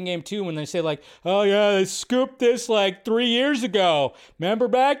scooping game too, when they say oh yeah, they scooped this 3 years ago. Remember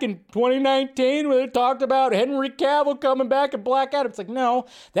back in 2019 when they talked about Henry Cavill coming back and Black Adam? It's no,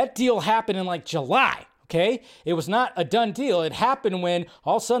 that deal happened in July. Okay? It was not a done deal. It happened when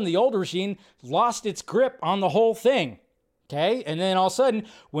all of a sudden the old regime lost its grip on the whole thing. Okay? And then all of a sudden,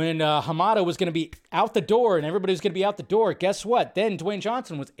 when Hamada was going to be out the door and everybody was going to be out the door, guess what? Then Dwayne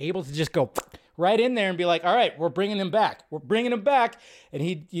Johnson was able to just go right in there and be all right, we're bringing him back. We're bringing him back. And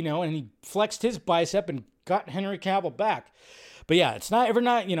he flexed his bicep and got Henry Cavill back. But yeah, it's not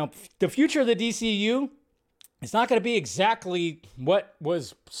the future of the DCEU. It's not going to be exactly what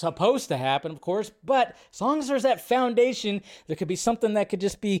was supposed to happen, of course, but as long as there's that foundation, there could be something that could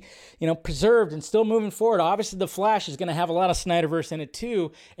just be, preserved and still moving forward. Obviously, The Flash is going to have a lot of Snyderverse in it,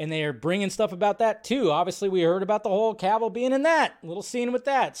 too, and they are bringing stuff about that, too. Obviously, we heard about the whole Cavill being in that, little scene with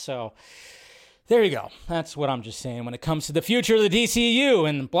that, so there you go. That's what I'm just saying when it comes to the future of the DCEU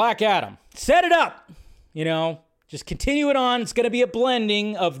and Black Adam. Set it up, just continue it on. It's going to be a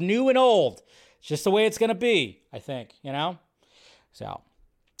blending of new and old. It's just the way it's going to be, I think, So,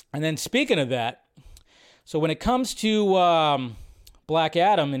 and then speaking of that, so when it comes to Black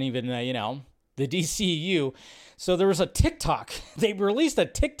Adam and even, the DCEU, so there was a TikTok. They released a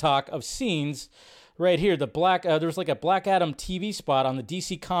TikTok of scenes right here. There was a Black Adam TV spot on the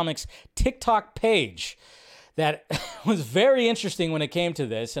DC Comics TikTok page that was very interesting when it came to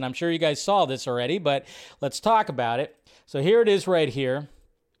this. And I'm sure you guys saw this already, but let's talk about it. So here it is right here.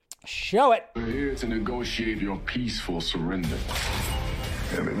 Show it. We're here to negotiate your peaceful surrender.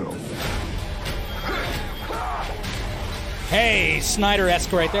 Here we go. Hey,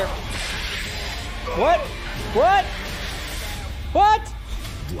 Snyder-esque right there. What? What? What?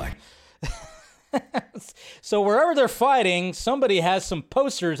 Black. So wherever they're fighting, somebody has some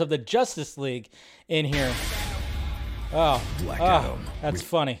posters of the Justice League in here. Oh, Black Adam. That's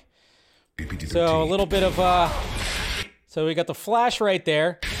funny. So a little bit of, so we got the Flash right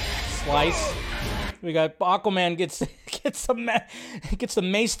there. Slice. We got Aquaman gets the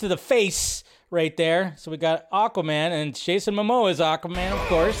mace to the face right there. So we got Aquaman and Jason Momoa is Aquaman, of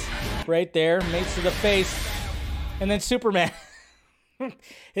course, right there, mace to the face, and then Superman,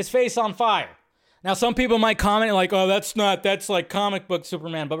 his face on fire. Now some people might comment oh, that's like comic book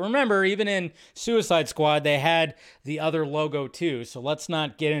Superman, but remember, even in Suicide Squad, they had the other logo too. So let's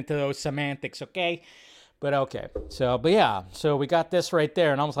not get into those semantics, okay? But okay, so we got this right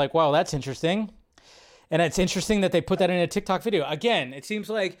there, and I was like, wow, that's interesting. And it's interesting that they put that in a TikTok video. Again, it seems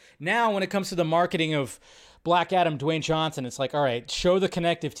like now when it comes to the marketing of Black Adam, Dwayne Johnson, it's all right, show the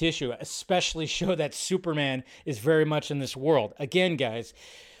connective tissue, especially show that Superman is very much in this world. Again, guys,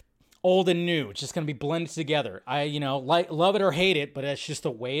 old and new, it's just going to be blended together. I, love it or hate it, but it's just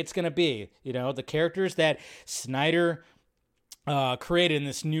the way it's going to be. The characters that Snyder created in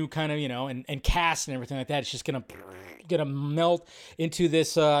this new kind of, and cast and everything like that. It's just gonna melt into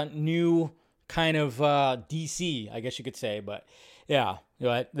this new kind of DC, I guess you could say. But yeah,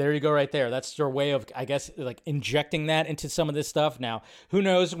 there you go right there. That's your way of, I guess, injecting that into some of this stuff. Now, who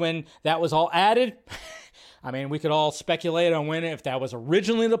knows when that was all added? I mean, we could all speculate on if that was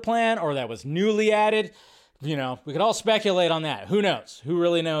originally the plan or that was newly added. We could all speculate on that. Who knows? Who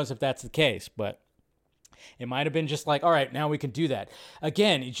really knows if that's the case? But it might have been just all right, now we can do that.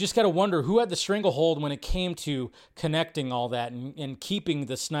 Again, you just got to wonder who had the stranglehold when it came to connecting all that and keeping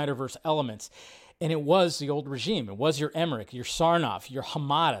the Snyderverse elements. And it was the old regime. It was your Emmerich, your Sarnoff, your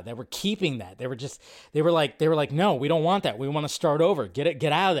Hamada. They were keeping that. They were like, no, we don't want that. We want to start over. Get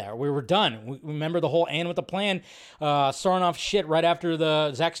out of there. We were done. We remember the whole And with the Plan Sarnoff shit right after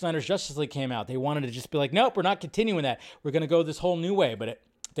the Zack Snyder's Justice League came out. They wanted to just be like, nope, we're not continuing that. We're going to go this whole new way. But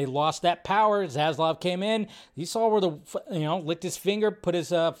they lost that power. Zaslav came in. He saw where licked his finger, put his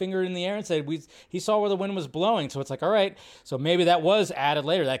finger in the air and said, he saw where the wind was blowing. So it's like, all right. So maybe that was added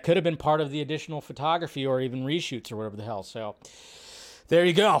later. That could have been part of the additional photography or even reshoots or whatever the hell. So there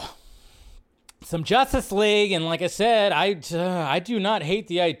you go. Some Justice League, and like I said, I do not hate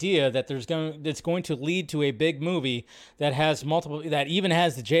the idea that it's going to lead to a big movie that has multiple, that even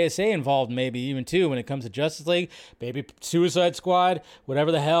has the JSA involved, maybe even too, when it comes to Justice League, maybe Suicide Squad,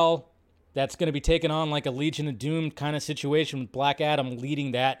 whatever the hell. That's going to be taken on like a Legion of Doom kind of situation with Black Adam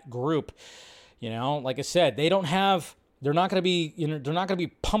leading that group. Like I said, they're not going to be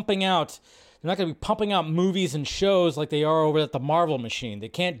pumping out. They're not going to be pumping out movies and shows like they are over at the Marvel machine. They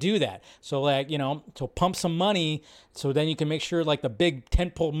can't do that. So to pump some money so then you can make sure like the big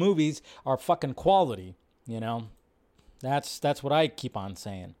tentpole movies are fucking quality, That's what I keep on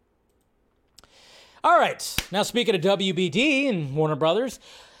saying. All right. Now speaking of WBD and Warner Brothers,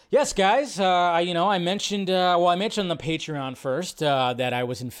 yes, guys, I mentioned on the Patreon first that I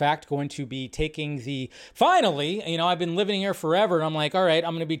was, in fact, going to be taking finally, I've been living here forever, and I'm like, all right,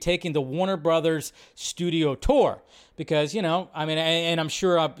 I'm going to be taking the Warner Brothers studio tour because, and I'm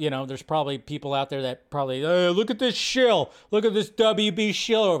sure, there's probably people out there that probably, look at this shill, look at this WB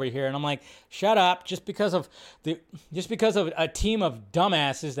shill over here, and I'm like, shut up, just because of a team of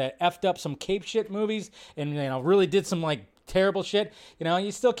dumbasses that effed up some cape shit movies and, really did some, like, terrible shit,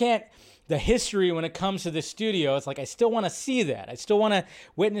 you still can't, the history when it comes to the studio, it's like I still want to see that, I still want to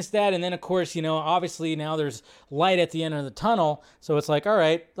witness that, and then of course, obviously now there's light at the end of the tunnel, so it's like, all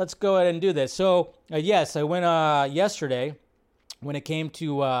right, let's go ahead and do this. So yes, I went yesterday when it came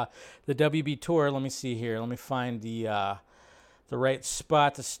to the WB tour. Let me see here, let me find the right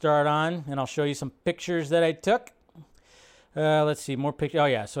spot to start on, and I'll show you some pictures that I took. Let's see, more pictures. Oh,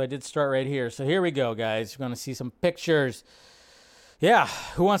 yeah, so I did start right here. So here we go, guys. You're going to see some pictures. Yeah,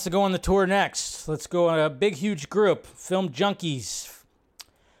 who wants to go on the tour next? Let's go on a big, huge group, Film Junkies.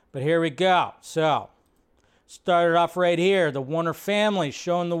 But here we go. So, started off right here, the Warner family,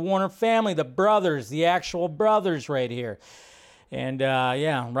 showing the Warner family, the brothers, the actual brothers right here. And,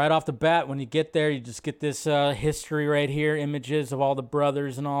 right off the bat, when you get there, you just get this history right here, images of all the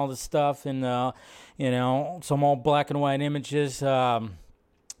brothers and all the stuff, and, some old black and white images.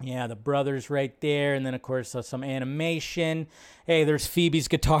 The brothers right there, and then, of course, some animation. Hey, there's Phoebe's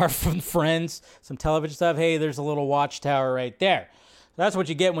guitar from Friends, some television stuff. Hey, there's a little watchtower right there. That's what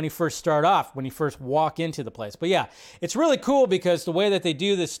you get when you first start off, when you first walk into the place. But, yeah, it's really cool because the way that they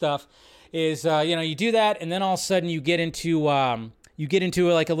do this stuff is, you do that, and then all of a sudden you get into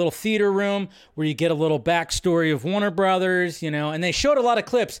like a little theater room where you get a little backstory of Warner Brothers, and they showed a lot of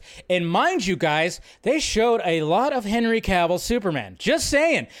clips. And mind you guys, they showed a lot of Henry Cavill Superman. Just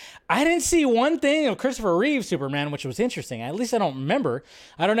saying. I didn't see one thing of Christopher Reeve Superman, which was interesting. At least I don't remember.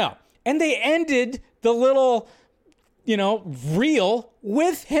 I don't know. And they ended the little, reel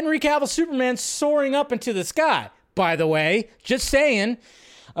with Henry Cavill Superman soaring up into the sky, by the way. Just saying.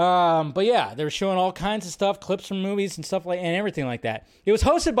 But yeah, they were showing all kinds of stuff, clips from movies and stuff and everything like that. It was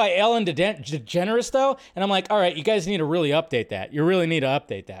hosted by Ellen DeGeneres though, and I'm like, all right, you guys need to really update that. You really need to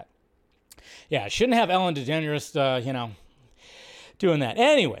update that. Yeah, shouldn't have Ellen DeGeneres, doing that.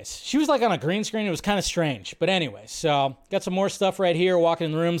 Anyways, she was like on a green screen. It was kind of strange. But anyways, so got some more stuff right here. Walking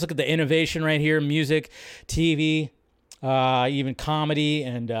in the rooms, look at the innovation right here, music, TV. Even comedy,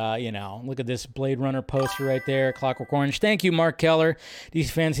 and, look at this Blade Runner poster right there, Clockwork Orange. Thank you, Mark Keller.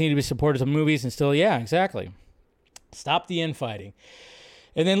 These fans need to be supporters of movies and still, yeah, exactly. Stop the infighting.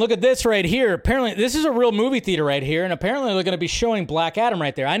 And then look at this right here. Apparently, this is a real movie theater right here, and apparently they're going to be showing Black Adam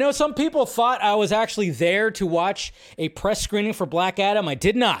right there. I know some people thought I was actually there to watch a press screening for Black Adam. I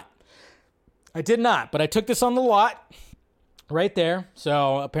did not, but I took this on the lot. Right there.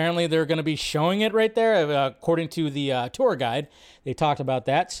 So apparently they're going to be showing it right there. According to the tour guide, they talked about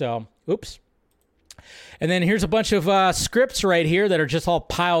that. So, oops. And then here's a bunch of scripts right here that are just all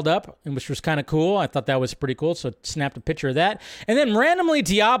piled up, which was kind of cool. I thought that was pretty cool. So snapped a picture of that. And then randomly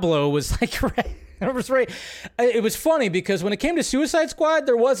Diablo was like, right. It was funny because when it came to Suicide Squad,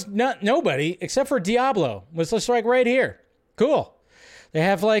 there was nobody except for Diablo. It was just like right here. Cool. They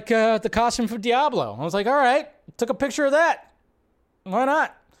have like the costume for Diablo. I was like, all right. Took a picture of that. Why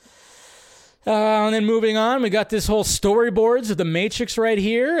not? And then moving on, we got this whole storyboards of the Matrix right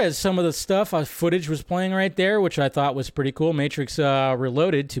here as some of the stuff, footage was playing right there, which I thought was pretty cool. Matrix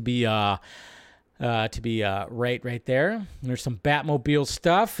Reloaded to be to be right there. And there's some Batmobile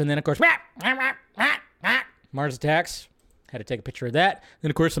stuff. And then, of course, Mars Attacks. Had to take a picture of that.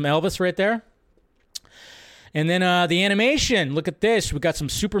 Then, of course, some Elvis right there. And then the animation. Look at this. We got some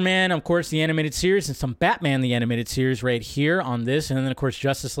Superman, of course, the animated series, and some Batman, the animated series right here on this. And then, of course,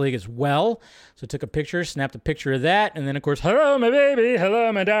 Justice League as well. So took a picture, snapped a picture of that. And then, of course, hello, my baby.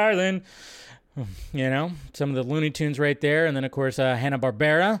 Hello, my darling. You know, some of the Looney Tunes right there. And then, of course,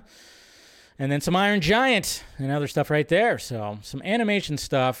 Hanna-Barbera. And then some Iron Giant and other stuff right there. So some animation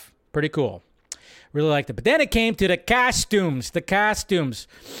stuff. Pretty cool. Really liked it. But then it came to the costumes. The costumes.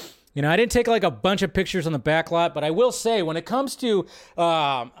 You know, I didn't take like a bunch of pictures on the back lot, but I will say when it comes to,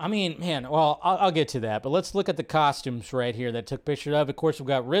 I'll get to that. But let's look at the costumes right here that took pictures of. Of course, we've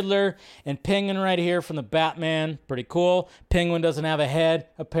got Riddler and Penguin right here from the Batman. Pretty cool. Penguin doesn't have a head,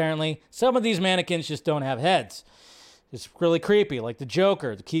 apparently. Some of these mannequins just don't have heads. It's really creepy, like the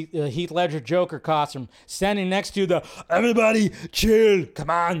Joker, the Heath Ledger Joker costume, standing next to the, everybody chill, come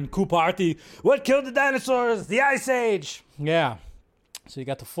on, cool party. What killed the dinosaurs? The Ice Age. Yeah. So you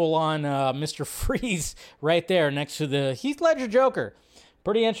got the full-on Mr. Freeze right there next to the Heath Ledger Joker.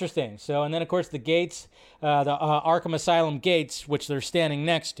 Pretty interesting. So, and then, of course, the gates, the Arkham Asylum gates, which they're standing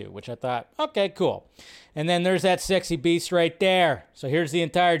next to, which I thought, okay, cool. And then there's that sexy beast right there. So here's the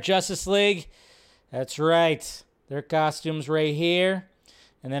entire Justice League. That's right. Their costumes right here.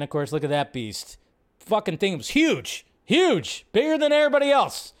 And then, of course, look at that beast. Fucking thing was huge. Huge. Bigger than everybody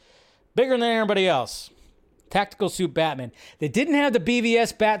else. Bigger than everybody else. Tactical suit Batman. They didn't have the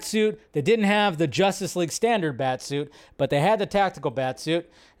BVS bat suit. They didn't have the Justice League standard bat suit, but they had the tactical bat suit.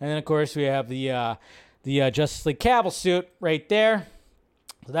 And then, of course, we have the Justice League Cavill suit right there.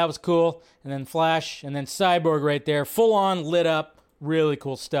 So that was cool. And then Flash, and then Cyborg right there. Full on, lit up, really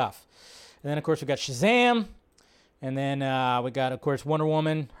cool stuff. And then, of course, we got Shazam. And then we got, of course, Wonder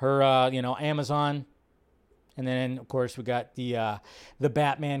Woman, her, Amazon. And then, of course, we got the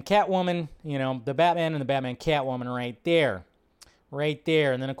Batman Catwoman, the Batman and the Batman Catwoman right there. Right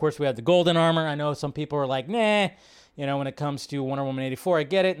there. And then, of course, we have the golden armor. I know some people are like, nah, when it comes to Wonder Woman 84, I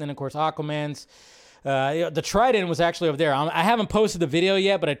get it. And then, of course, Aquaman's. The Trident was actually over there. I haven't posted the video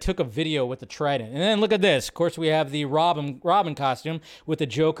yet, but I took a video with the Trident. And then look at this. Of course, we have the Robin costume with the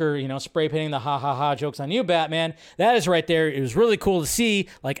Joker, spray painting the ha-ha-ha jokes on you, Batman. That is right there. It was really cool to see,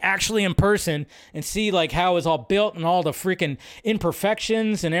 like, actually in person and see, like, how it was all built and all the freaking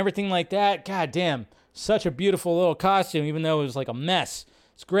imperfections and everything like that. God damn. Such a beautiful little costume, even though it was like a mess.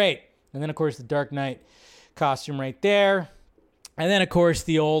 It's great. And then, of course, the Dark Knight costume right there. And then, of course,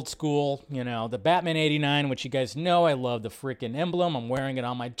 the old school, the Batman 89, which you guys know I love the freaking emblem. I'm wearing it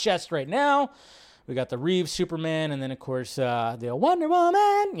on my chest right now. We got the Reeves Superman, and then, of course, the Wonder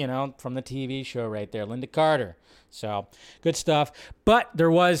Woman, from the TV show right there, Linda Carter. So, good stuff. But there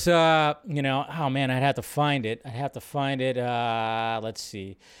was, oh, man, I'd have to find it. Let's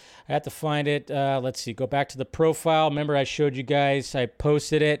see. Go back to the profile. Remember, I showed you guys, I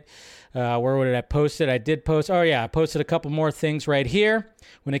posted it. Where did I post it? I did post. Oh, yeah. I posted a couple more things right here.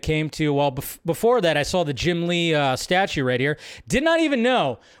 When it came to, before that, I saw the Jim Lee statue right here. Did not even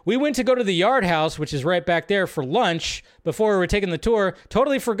know. We went to go to the Yard House, which is right back there, for lunch before we were taking the tour.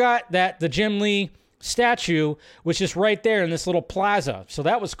 Totally forgot that the Jim Lee statue was just right there in this little plaza. So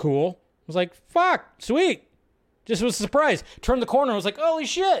that was cool. I was like, fuck, sweet. Just was surprised. Turned the corner. I was like, holy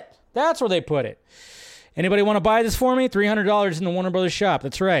shit. That's where they put it. Anybody want to buy this for me? $300 in the Warner Brothers shop.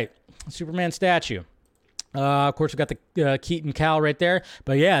 That's right. Superman statue. Of course, we got the Keaton cowl right there.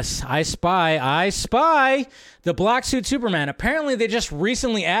 But yes, I spy the black suit Superman. Apparently, they just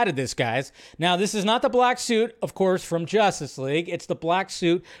recently added this, guys. Now, this is not the black suit, of course, from Justice League. It's the black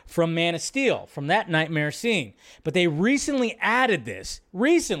suit from Man of Steel, from that nightmare scene. But they recently added this.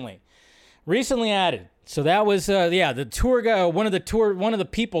 Recently added. So that was, the tour guy, one of the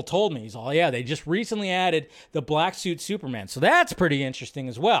people told me, he's all, they just recently added the black suit Superman. So that's pretty interesting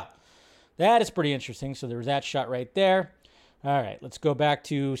as well. That is pretty interesting. So there was that shot right there. All right, let's go back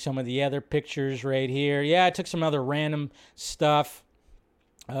to some of the other pictures right here. Yeah, I took some other random stuff.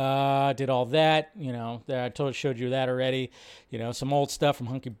 Did all that, I showed you that already. Some old stuff from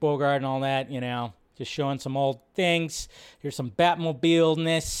Humphrey Bogart and all that, just showing some old things. Here's some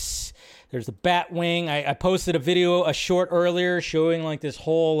Batmobile-ness. There's the Batwing. I posted a short earlier showing like this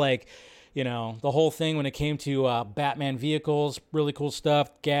whole the whole thing when it came to Batman vehicles. Really cool stuff,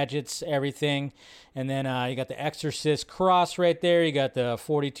 gadgets, everything. And then you got the Exorcist cross right there. You got the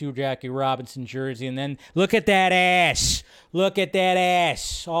 42 Jackie Robinson jersey. And then look at that ass. Look at that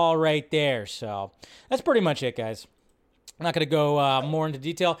ass. All right there. So that's pretty much it, guys. I'm not going to go more into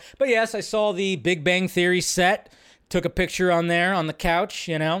detail. But yes, I saw the Big Bang Theory set. took a picture on there on the couch,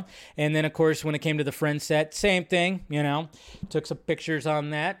 you know. And then, of course, when it came to the Friends set, same thing, you know. Took some pictures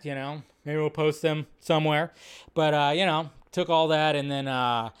on that, you know. Maybe we'll post them somewhere. But, you know, took all that and then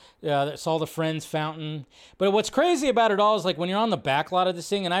saw the Friends fountain. But what's crazy about it all is like when you're on the back lot of this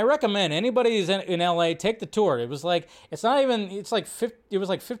thing, and I recommend anybody who's in LA, take the tour. It was like, it was like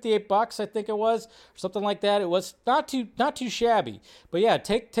 $58, I think it was, or something like that. It was not too shabby. But yeah,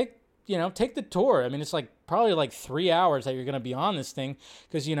 take the tour. I mean, it's like probably like 3 hours that you're going to be on this thing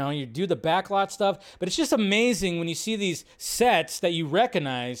because, you know, you do the backlot stuff. But it's just amazing when you see these sets that you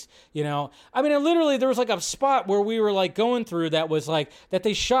recognize, you know. I mean, literally, there was like a spot where we were like going through that was like that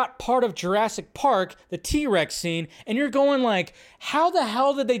they shot part of Jurassic Park, the T-Rex scene, and you're going like, how the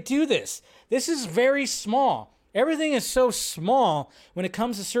hell did they do this? This is very small. Everything is so small when it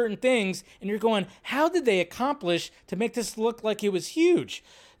comes to certain things, and you're going, how did they accomplish to make this look like it was huge?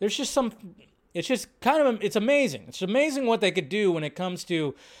 There's just it's just kind of, it's amazing. It's amazing what they could do when it comes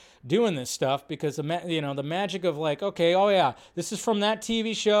to doing this stuff because, the magic of like, okay, oh yeah, this is from that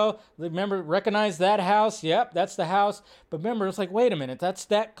TV show. Remember, recognize that house? Yep, that's the house. But remember, it's like, wait a minute, that's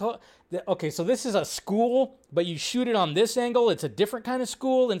that. Okay, so this is a school, but you shoot it on this angle. It's a different kind of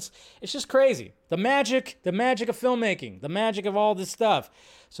school. And it's just crazy. The magic of filmmaking, the magic of all this stuff.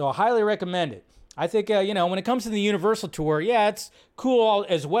 So I highly recommend it. I think, when it comes to the Universal tour, yeah, it's cool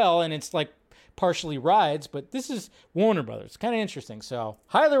as well, and it's like partially rides, but this is Warner Brothers. Kind of interesting. So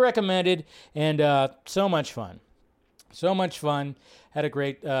highly recommended, and so much fun. So much fun. Had a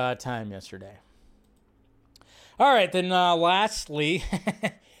great time yesterday. All right, then lastly,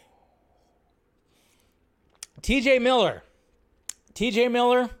 TJ Miller. TJ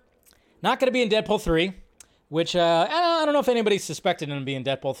Miller, not going to be in Deadpool 3. Which, I don't know if anybody suspected him to be in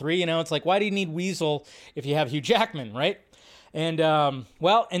Deadpool 3. You know, it's like, why do you need Weasel if you have Hugh Jackman, right? And,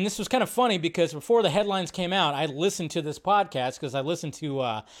 and this was kind of funny because before the headlines came out, I listened to this podcast because I listened to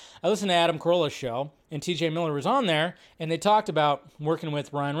Adam Carolla's show, and TJ Miller was on there, and they talked about working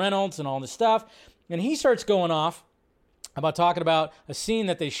with Ryan Reynolds and all this stuff. And he starts going off about talking about a scene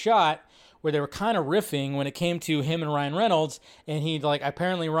that they shot where they were kind of riffing when it came to him and Ryan Reynolds. And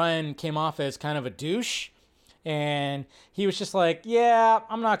apparently Ryan came off as kind of a douche. And he was just like, yeah,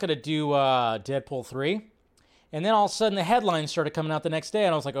 I'm not going to do Deadpool 3. And then all of a sudden the headlines started coming out the next day.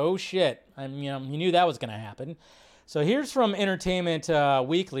 And I was like, oh, shit. You knew that was going to happen. So here's from Entertainment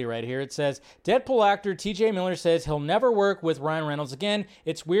Weekly right here. It says, Deadpool actor TJ Miller says he'll never work with Ryan Reynolds again.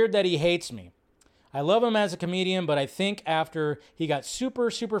 It's weird that he hates me. I love him as a comedian, but I think after he got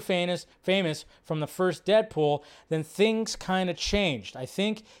super, super famous from the first Deadpool, then things kind of changed. I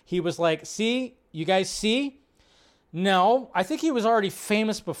think he was like, see, you guys see? No, I think he was already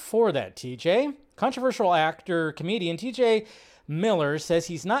famous before that, TJ. Controversial actor, comedian TJ Miller says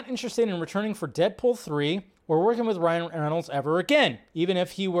he's not interested in returning for Deadpool 3 or working with Ryan Reynolds ever again, even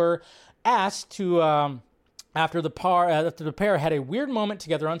if he were asked to after the pair had a weird moment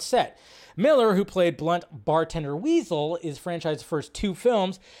together on set. Miller, who played blunt bartender Weasel, is franchise's first 2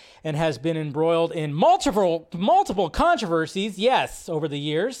 films and has been embroiled in multiple controversies, yes, over the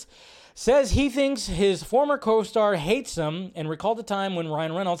years. Says he thinks his former co-star hates him and recalled the time when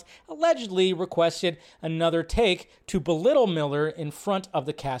Ryan Reynolds allegedly requested another take to belittle Miller in front of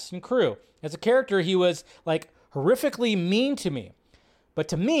the cast and crew. As a character, he was like horrifically mean to me, but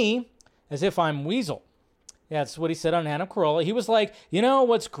to me, as if I'm Weasel. Yeah, that's what he said on Adam Carolla. He was like, you know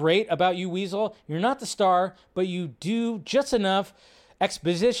what's great about you, Weasel? You're not the star, but you do just enough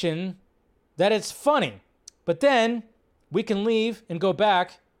exposition that it's funny. But then we can leave and go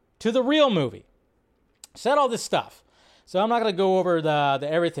back to the real movie. Said all this stuff. So I'm not going to go over the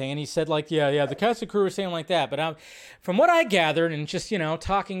everything. And he said like, yeah, the cast and crew were saying like that. But from what I gathered and just,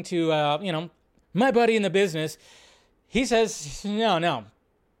 talking to, my buddy in the business, he says, no,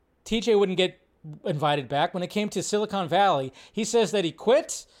 TJ wouldn't get invited back. When it came to Silicon Valley, he says that he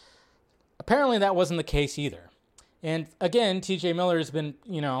quit. Apparently that wasn't the case either. And again, TJ Miller has been,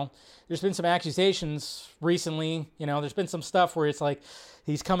 there's been some accusations recently. There's been some stuff where it's like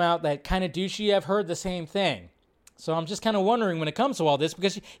he's come out that kind of douchey. I've heard the same thing. So I'm just kind of wondering when it comes to all this,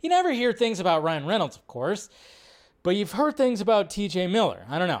 because you never hear things about Ryan Reynolds, of course, but you've heard things about TJ Miller.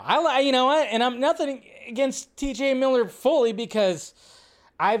 I don't know. And I'm nothing against TJ Miller fully, because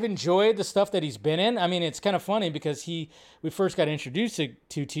I've enjoyed the stuff that he's been in. I mean, it's kind of funny because we first got introduced to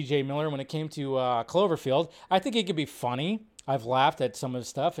TJ Miller when it came to Cloverfield. I think he could be funny. I've laughed at some of his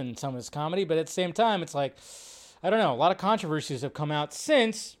stuff and some of his comedy, but at the same time, it's like, I don't know, a lot of controversies have come out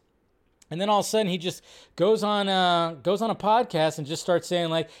since, and then all of a sudden he just goes on a podcast and just starts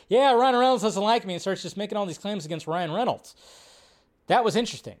saying like, yeah, Ryan Reynolds doesn't like me, and starts just making all these claims against Ryan Reynolds. That was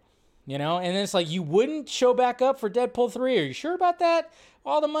interesting. you know? And then it's like, you wouldn't show back up for Deadpool 3. Are you sure about that?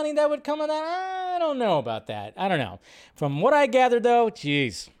 All the money that would come of that? I don't know about that. I don't know. From what I gathered, though,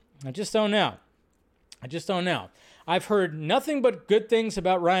 geez, I just don't know. I've heard nothing but good things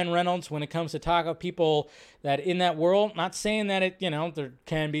about Ryan Reynolds when it comes to talk of people that in that world. Not saying that it, there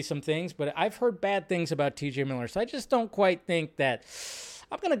can be some things, but I've heard bad things about TJ Miller. So I just don't quite think that.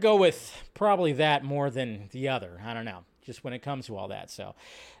 I'm going to go with probably that more than the other. I don't know. Just when it comes to all that. So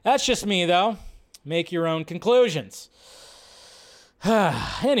that's just me, though. Make your own conclusions.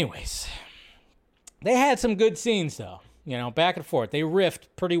 Anyways, they had some good scenes, though. Back and forth. They riffed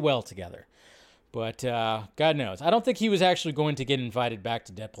pretty well together. But God knows. I don't think he was actually going to get invited back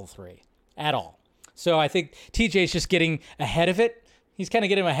to Deadpool 3 at all. So I think TJ's just getting ahead of it. He's kind of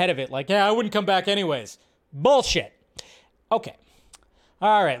getting ahead of it. Like, yeah, I wouldn't come back anyways. Bullshit. Okay.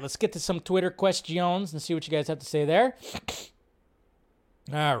 All right, let's get to some Twitter questions and see what you guys have to say there.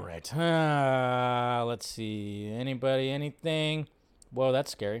 All right. Let's see. Anybody, anything? Whoa,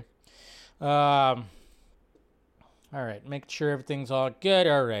 that's scary. All right, make sure everything's all good.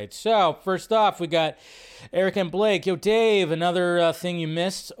 All right, so first off, we got Eric and Blake. Yo, Dave, another thing you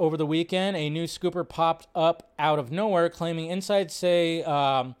missed over the weekend. A new scooper popped up out of nowhere claiming inside say,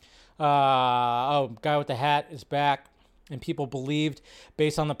 guy with the hat is back. And people believed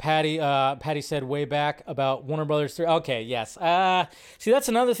based on the Patty said way back about Warner Brothers 3. Okay, yes. See, that's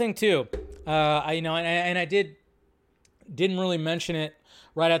another thing too. I didn't really mention it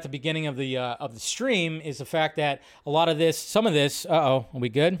right at the beginning of the stream, is the fact that some of this, are we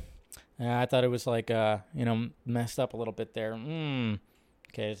good? I thought it was like, messed up a little bit there.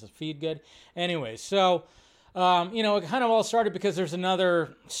 Okay, is the feed good? Anyway, so, it kind of all started because there's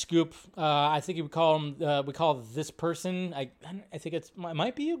another scoop. I think you would call him, we call this person, I think it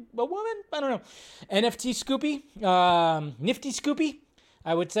might be a woman? I don't know. NFT Scoopy, Nifty Scoopy,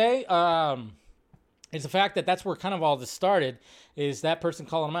 I would say. Is the fact that that's where kind of all this started, is that person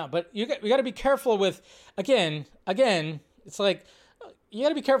calling them out. But we got to be careful with, again, it's like, you got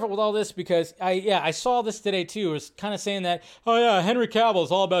to be careful with all this because I saw this today too. It was kind of saying that, Henry Cavill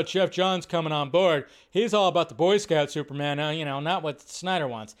is all about Jeff Johns coming on board. He's all about the Boy Scout Superman, not what Snyder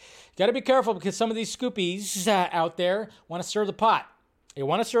wants. Got to be careful because some of these scoopies out there want to stir the pot. They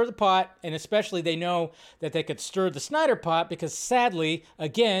want to stir the pot, and especially they know that they could stir the Snyder pot because, sadly,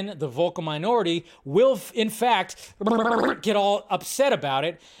 again, the vocal minority will, in fact, get all upset about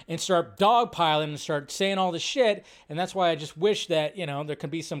it and start dogpiling and start saying all this shit. And that's why I just wish that, there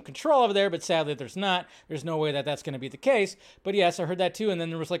could be some control over there, but sadly there's not. There's no way that that's going to be the case. But yes, I heard that too. And then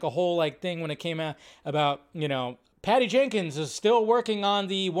there was like a whole thing when it came out about, Patty Jenkins is still working on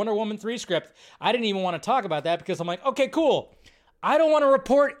the Wonder Woman 3 script. I didn't even want to talk about that because I'm like, okay, cool. I don't want to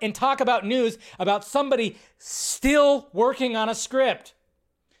report and talk about news about somebody still working on a script.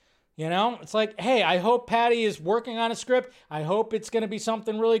 It's like, hey, I hope Patty is working on a script. I hope it's going to be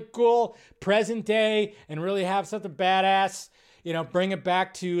something really cool, present day, and really have something badass. Bring it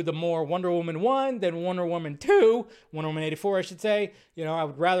back to the more Wonder Woman 1 than Wonder Woman 2, Wonder Woman 84, I should say. I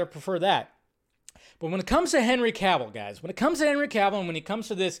would rather prefer that. But when it comes to Henry Cavill, guys, and when it comes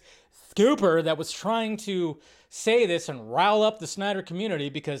to this scooper that was trying to say this and rile up the Snyder community,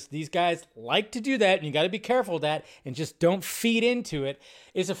 because these guys like to do that, and you got to be careful of that and just don't feed into it,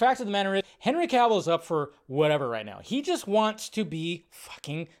 is the fact of the matter is Henry Cavill is up for whatever right now. He just wants to be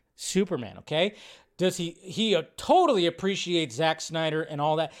fucking Superman, okay? Does he totally appreciates Zack Snyder and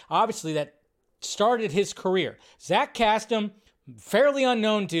all that. Obviously, that started his career. Zack cast him, fairly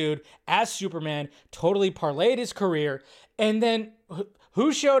unknown dude, as Superman, totally parlayed his career, and then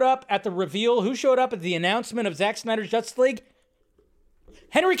who showed up at the reveal? Who showed up at the announcement of Zack Snyder's Justice League?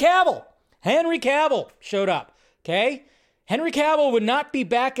 Henry Cavill. Henry Cavill showed up, okay? Henry Cavill would not be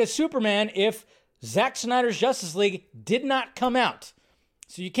back as Superman if Zack Snyder's Justice League did not come out.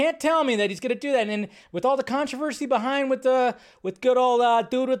 So you can't tell me that he's going to do that. And with all the controversy behind with good old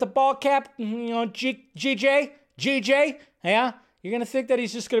dude with the ball cap, GJ, yeah? You're going to think that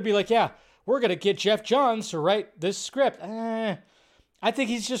he's just going to be like, yeah, we're going to get Jeff Johns to write this script. I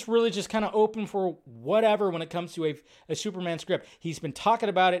think he's just really just kind of open for whatever when it comes to a Superman script. He's been talking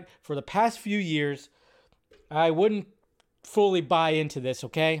about it for the past few years. I wouldn't fully buy into this,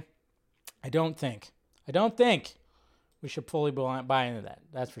 okay? I don't think we should fully buy into that.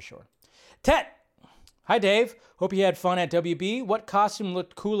 That's for sure. Tet! Hi, Dave. Hope you had fun at WB. What costume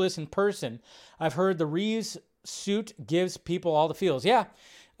looked coolest in person? I've heard the Reeves suit gives people all the feels. Yeah.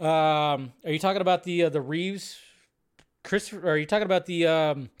 Are you talking about the Reeves... Christopher, are you talking about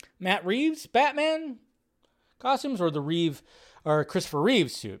the Matt Reeves Batman costumes or the Christopher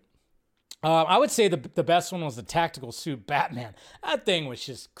Reeves suit? I would say the best one was the tactical suit Batman. That thing was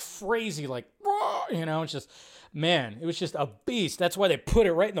just crazy, like, it's just, man, it was just a beast. That's why they put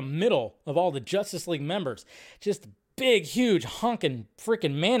it right in the middle of all the Justice League members. Just big, huge, honking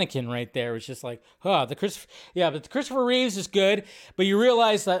freaking mannequin right there. It's just like, but the Christopher Reeves is good, but you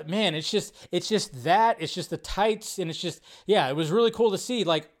realize that, man, it's just the tights, and it's just, it was really cool to see.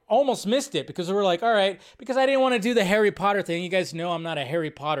 Like, almost missed it because we were like, all right, because I didn't want to do the Harry Potter thing. You guys know I'm not a Harry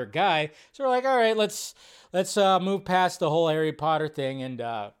Potter guy. So we're like, all right, let's move past the whole Harry Potter thing. And,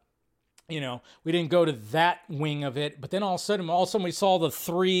 we didn't go to that wing of it. But then all of a sudden we saw the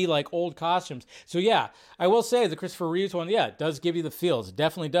 3 like old costumes. So yeah, I will say the Christopher Reeves one, it does give you the feels. It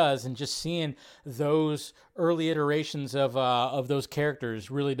definitely does. And just seeing those early iterations of those characters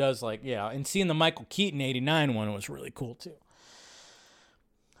really does, like, and seeing the Michael Keaton 89 one was really cool too.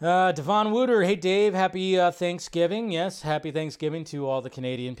 Devon Wooter, hey Dave, happy Thanksgiving. Yes, happy Thanksgiving to all the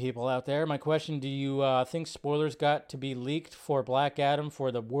Canadian people out there. My question, do you think spoilers got to be leaked for Black Adam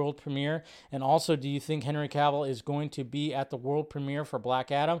for the world premiere? And also, do you think Henry Cavill is going to be at the world premiere for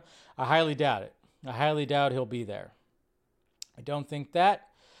Black Adam? I highly doubt it. I highly doubt he'll be there. I don't think that.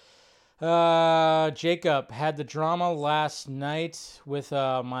 Jacob, had the drama last night with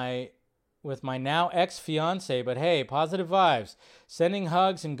my now ex-fiance, but hey, positive vibes, sending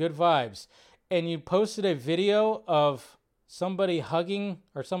hugs and good vibes. And you posted a video of somebody hugging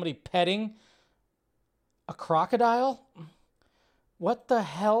or somebody petting a crocodile? What the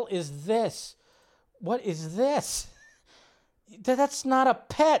hell is this? What is this? That's not a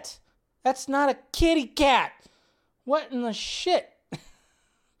pet. That's not a kitty cat. What in the shit?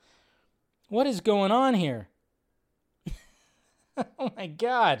 What is going on here? Oh my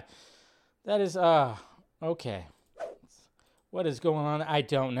God. That is, okay. What is going on? I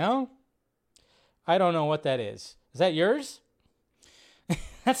don't know. I don't know what that is. Is that yours?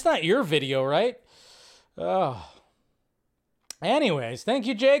 That's not your video, right? Oh. Anyways, thank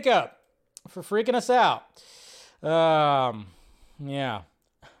you, Jacob, for freaking us out. Yeah.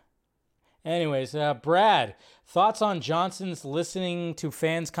 Anyways, Brad, thoughts on Johnson's listening to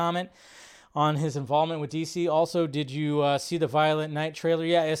fans comment on his involvement with DC. Also, did you see the Violent Night trailer?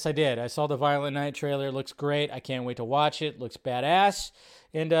 Yes, I did. I saw the Violent Night trailer. It looks great. I can't wait to watch it. Looks badass.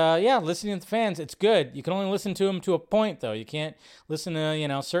 And listening to the fans, it's good. You can only listen to them to a point, though. You can't listen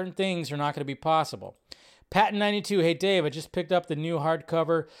to, certain things are not going to be possible. Patton92, hey Dave, I just picked up the new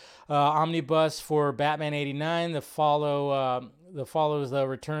hardcover omnibus for Batman 89 that follows the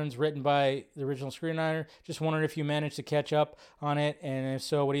returns written by the original screenwriter. Just wondering if you managed to catch up on it, and if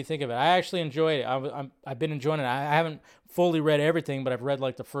so, what do you think of it? I actually enjoyed it. I've been enjoying it. I haven't fully read everything, but I've read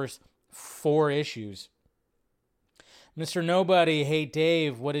like the first 4 issues. Mr. Nobody, hey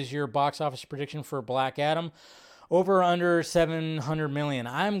Dave, what is your box office prediction for Black Adam? Over or under 700 million.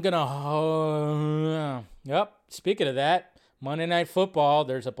 I'm gonna. Speaking of that, Monday Night Football.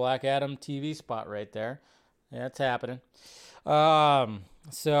 There's a Black Adam TV spot right there. Yeah, it's happening. Man,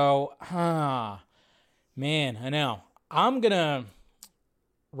 I know.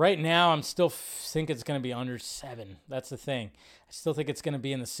 Right now, I'm still think it's gonna be under 7. That's the thing. I still think it's gonna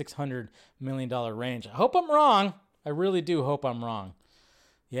be in the $600 million range. I hope I'm wrong. I really do hope I'm wrong.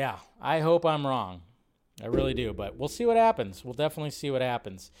 Yeah, I hope I'm wrong. I really do, but we'll see what happens. We'll definitely see what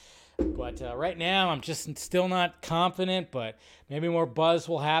happens. But right now, I'm just still not confident, but maybe more buzz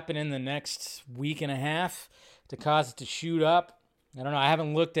will happen in the next week and a half to cause it to shoot up. I don't know. I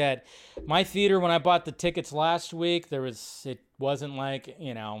haven't looked at my theater when I bought the tickets last week. It wasn't like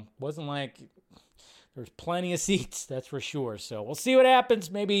there was plenty of seats, that's for sure. So we'll see what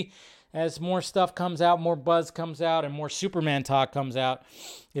happens. Maybe as more stuff comes out, more buzz comes out, and more Superman talk comes out,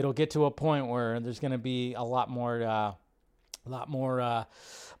 it'll get to a point where there's going to be a lot more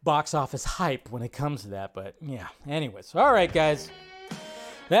box office hype when it comes to that. But yeah, anyways. All right, guys.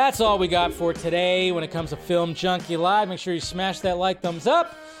 That's all we got for today when it comes to Film Junkee Live. Make sure you smash that like, thumbs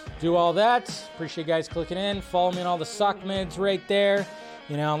up. Do all that. Appreciate you guys clicking in. Follow me on all the sock mids right there.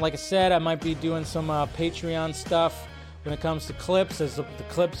 Like I said, I might be doing some Patreon stuff when it comes to clips. As the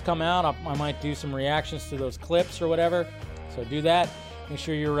clips come out, I might do some reactions to those clips or whatever. So do that. Make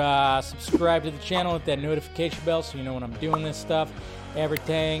sure you're subscribed to the channel, hit that notification bell so you know when I'm doing this stuff,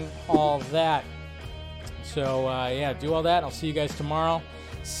 everything, all that. So, do all that. I'll see you guys tomorrow.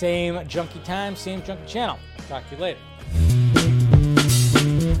 Same Junkee time, same Junkee channel. Talk to you later.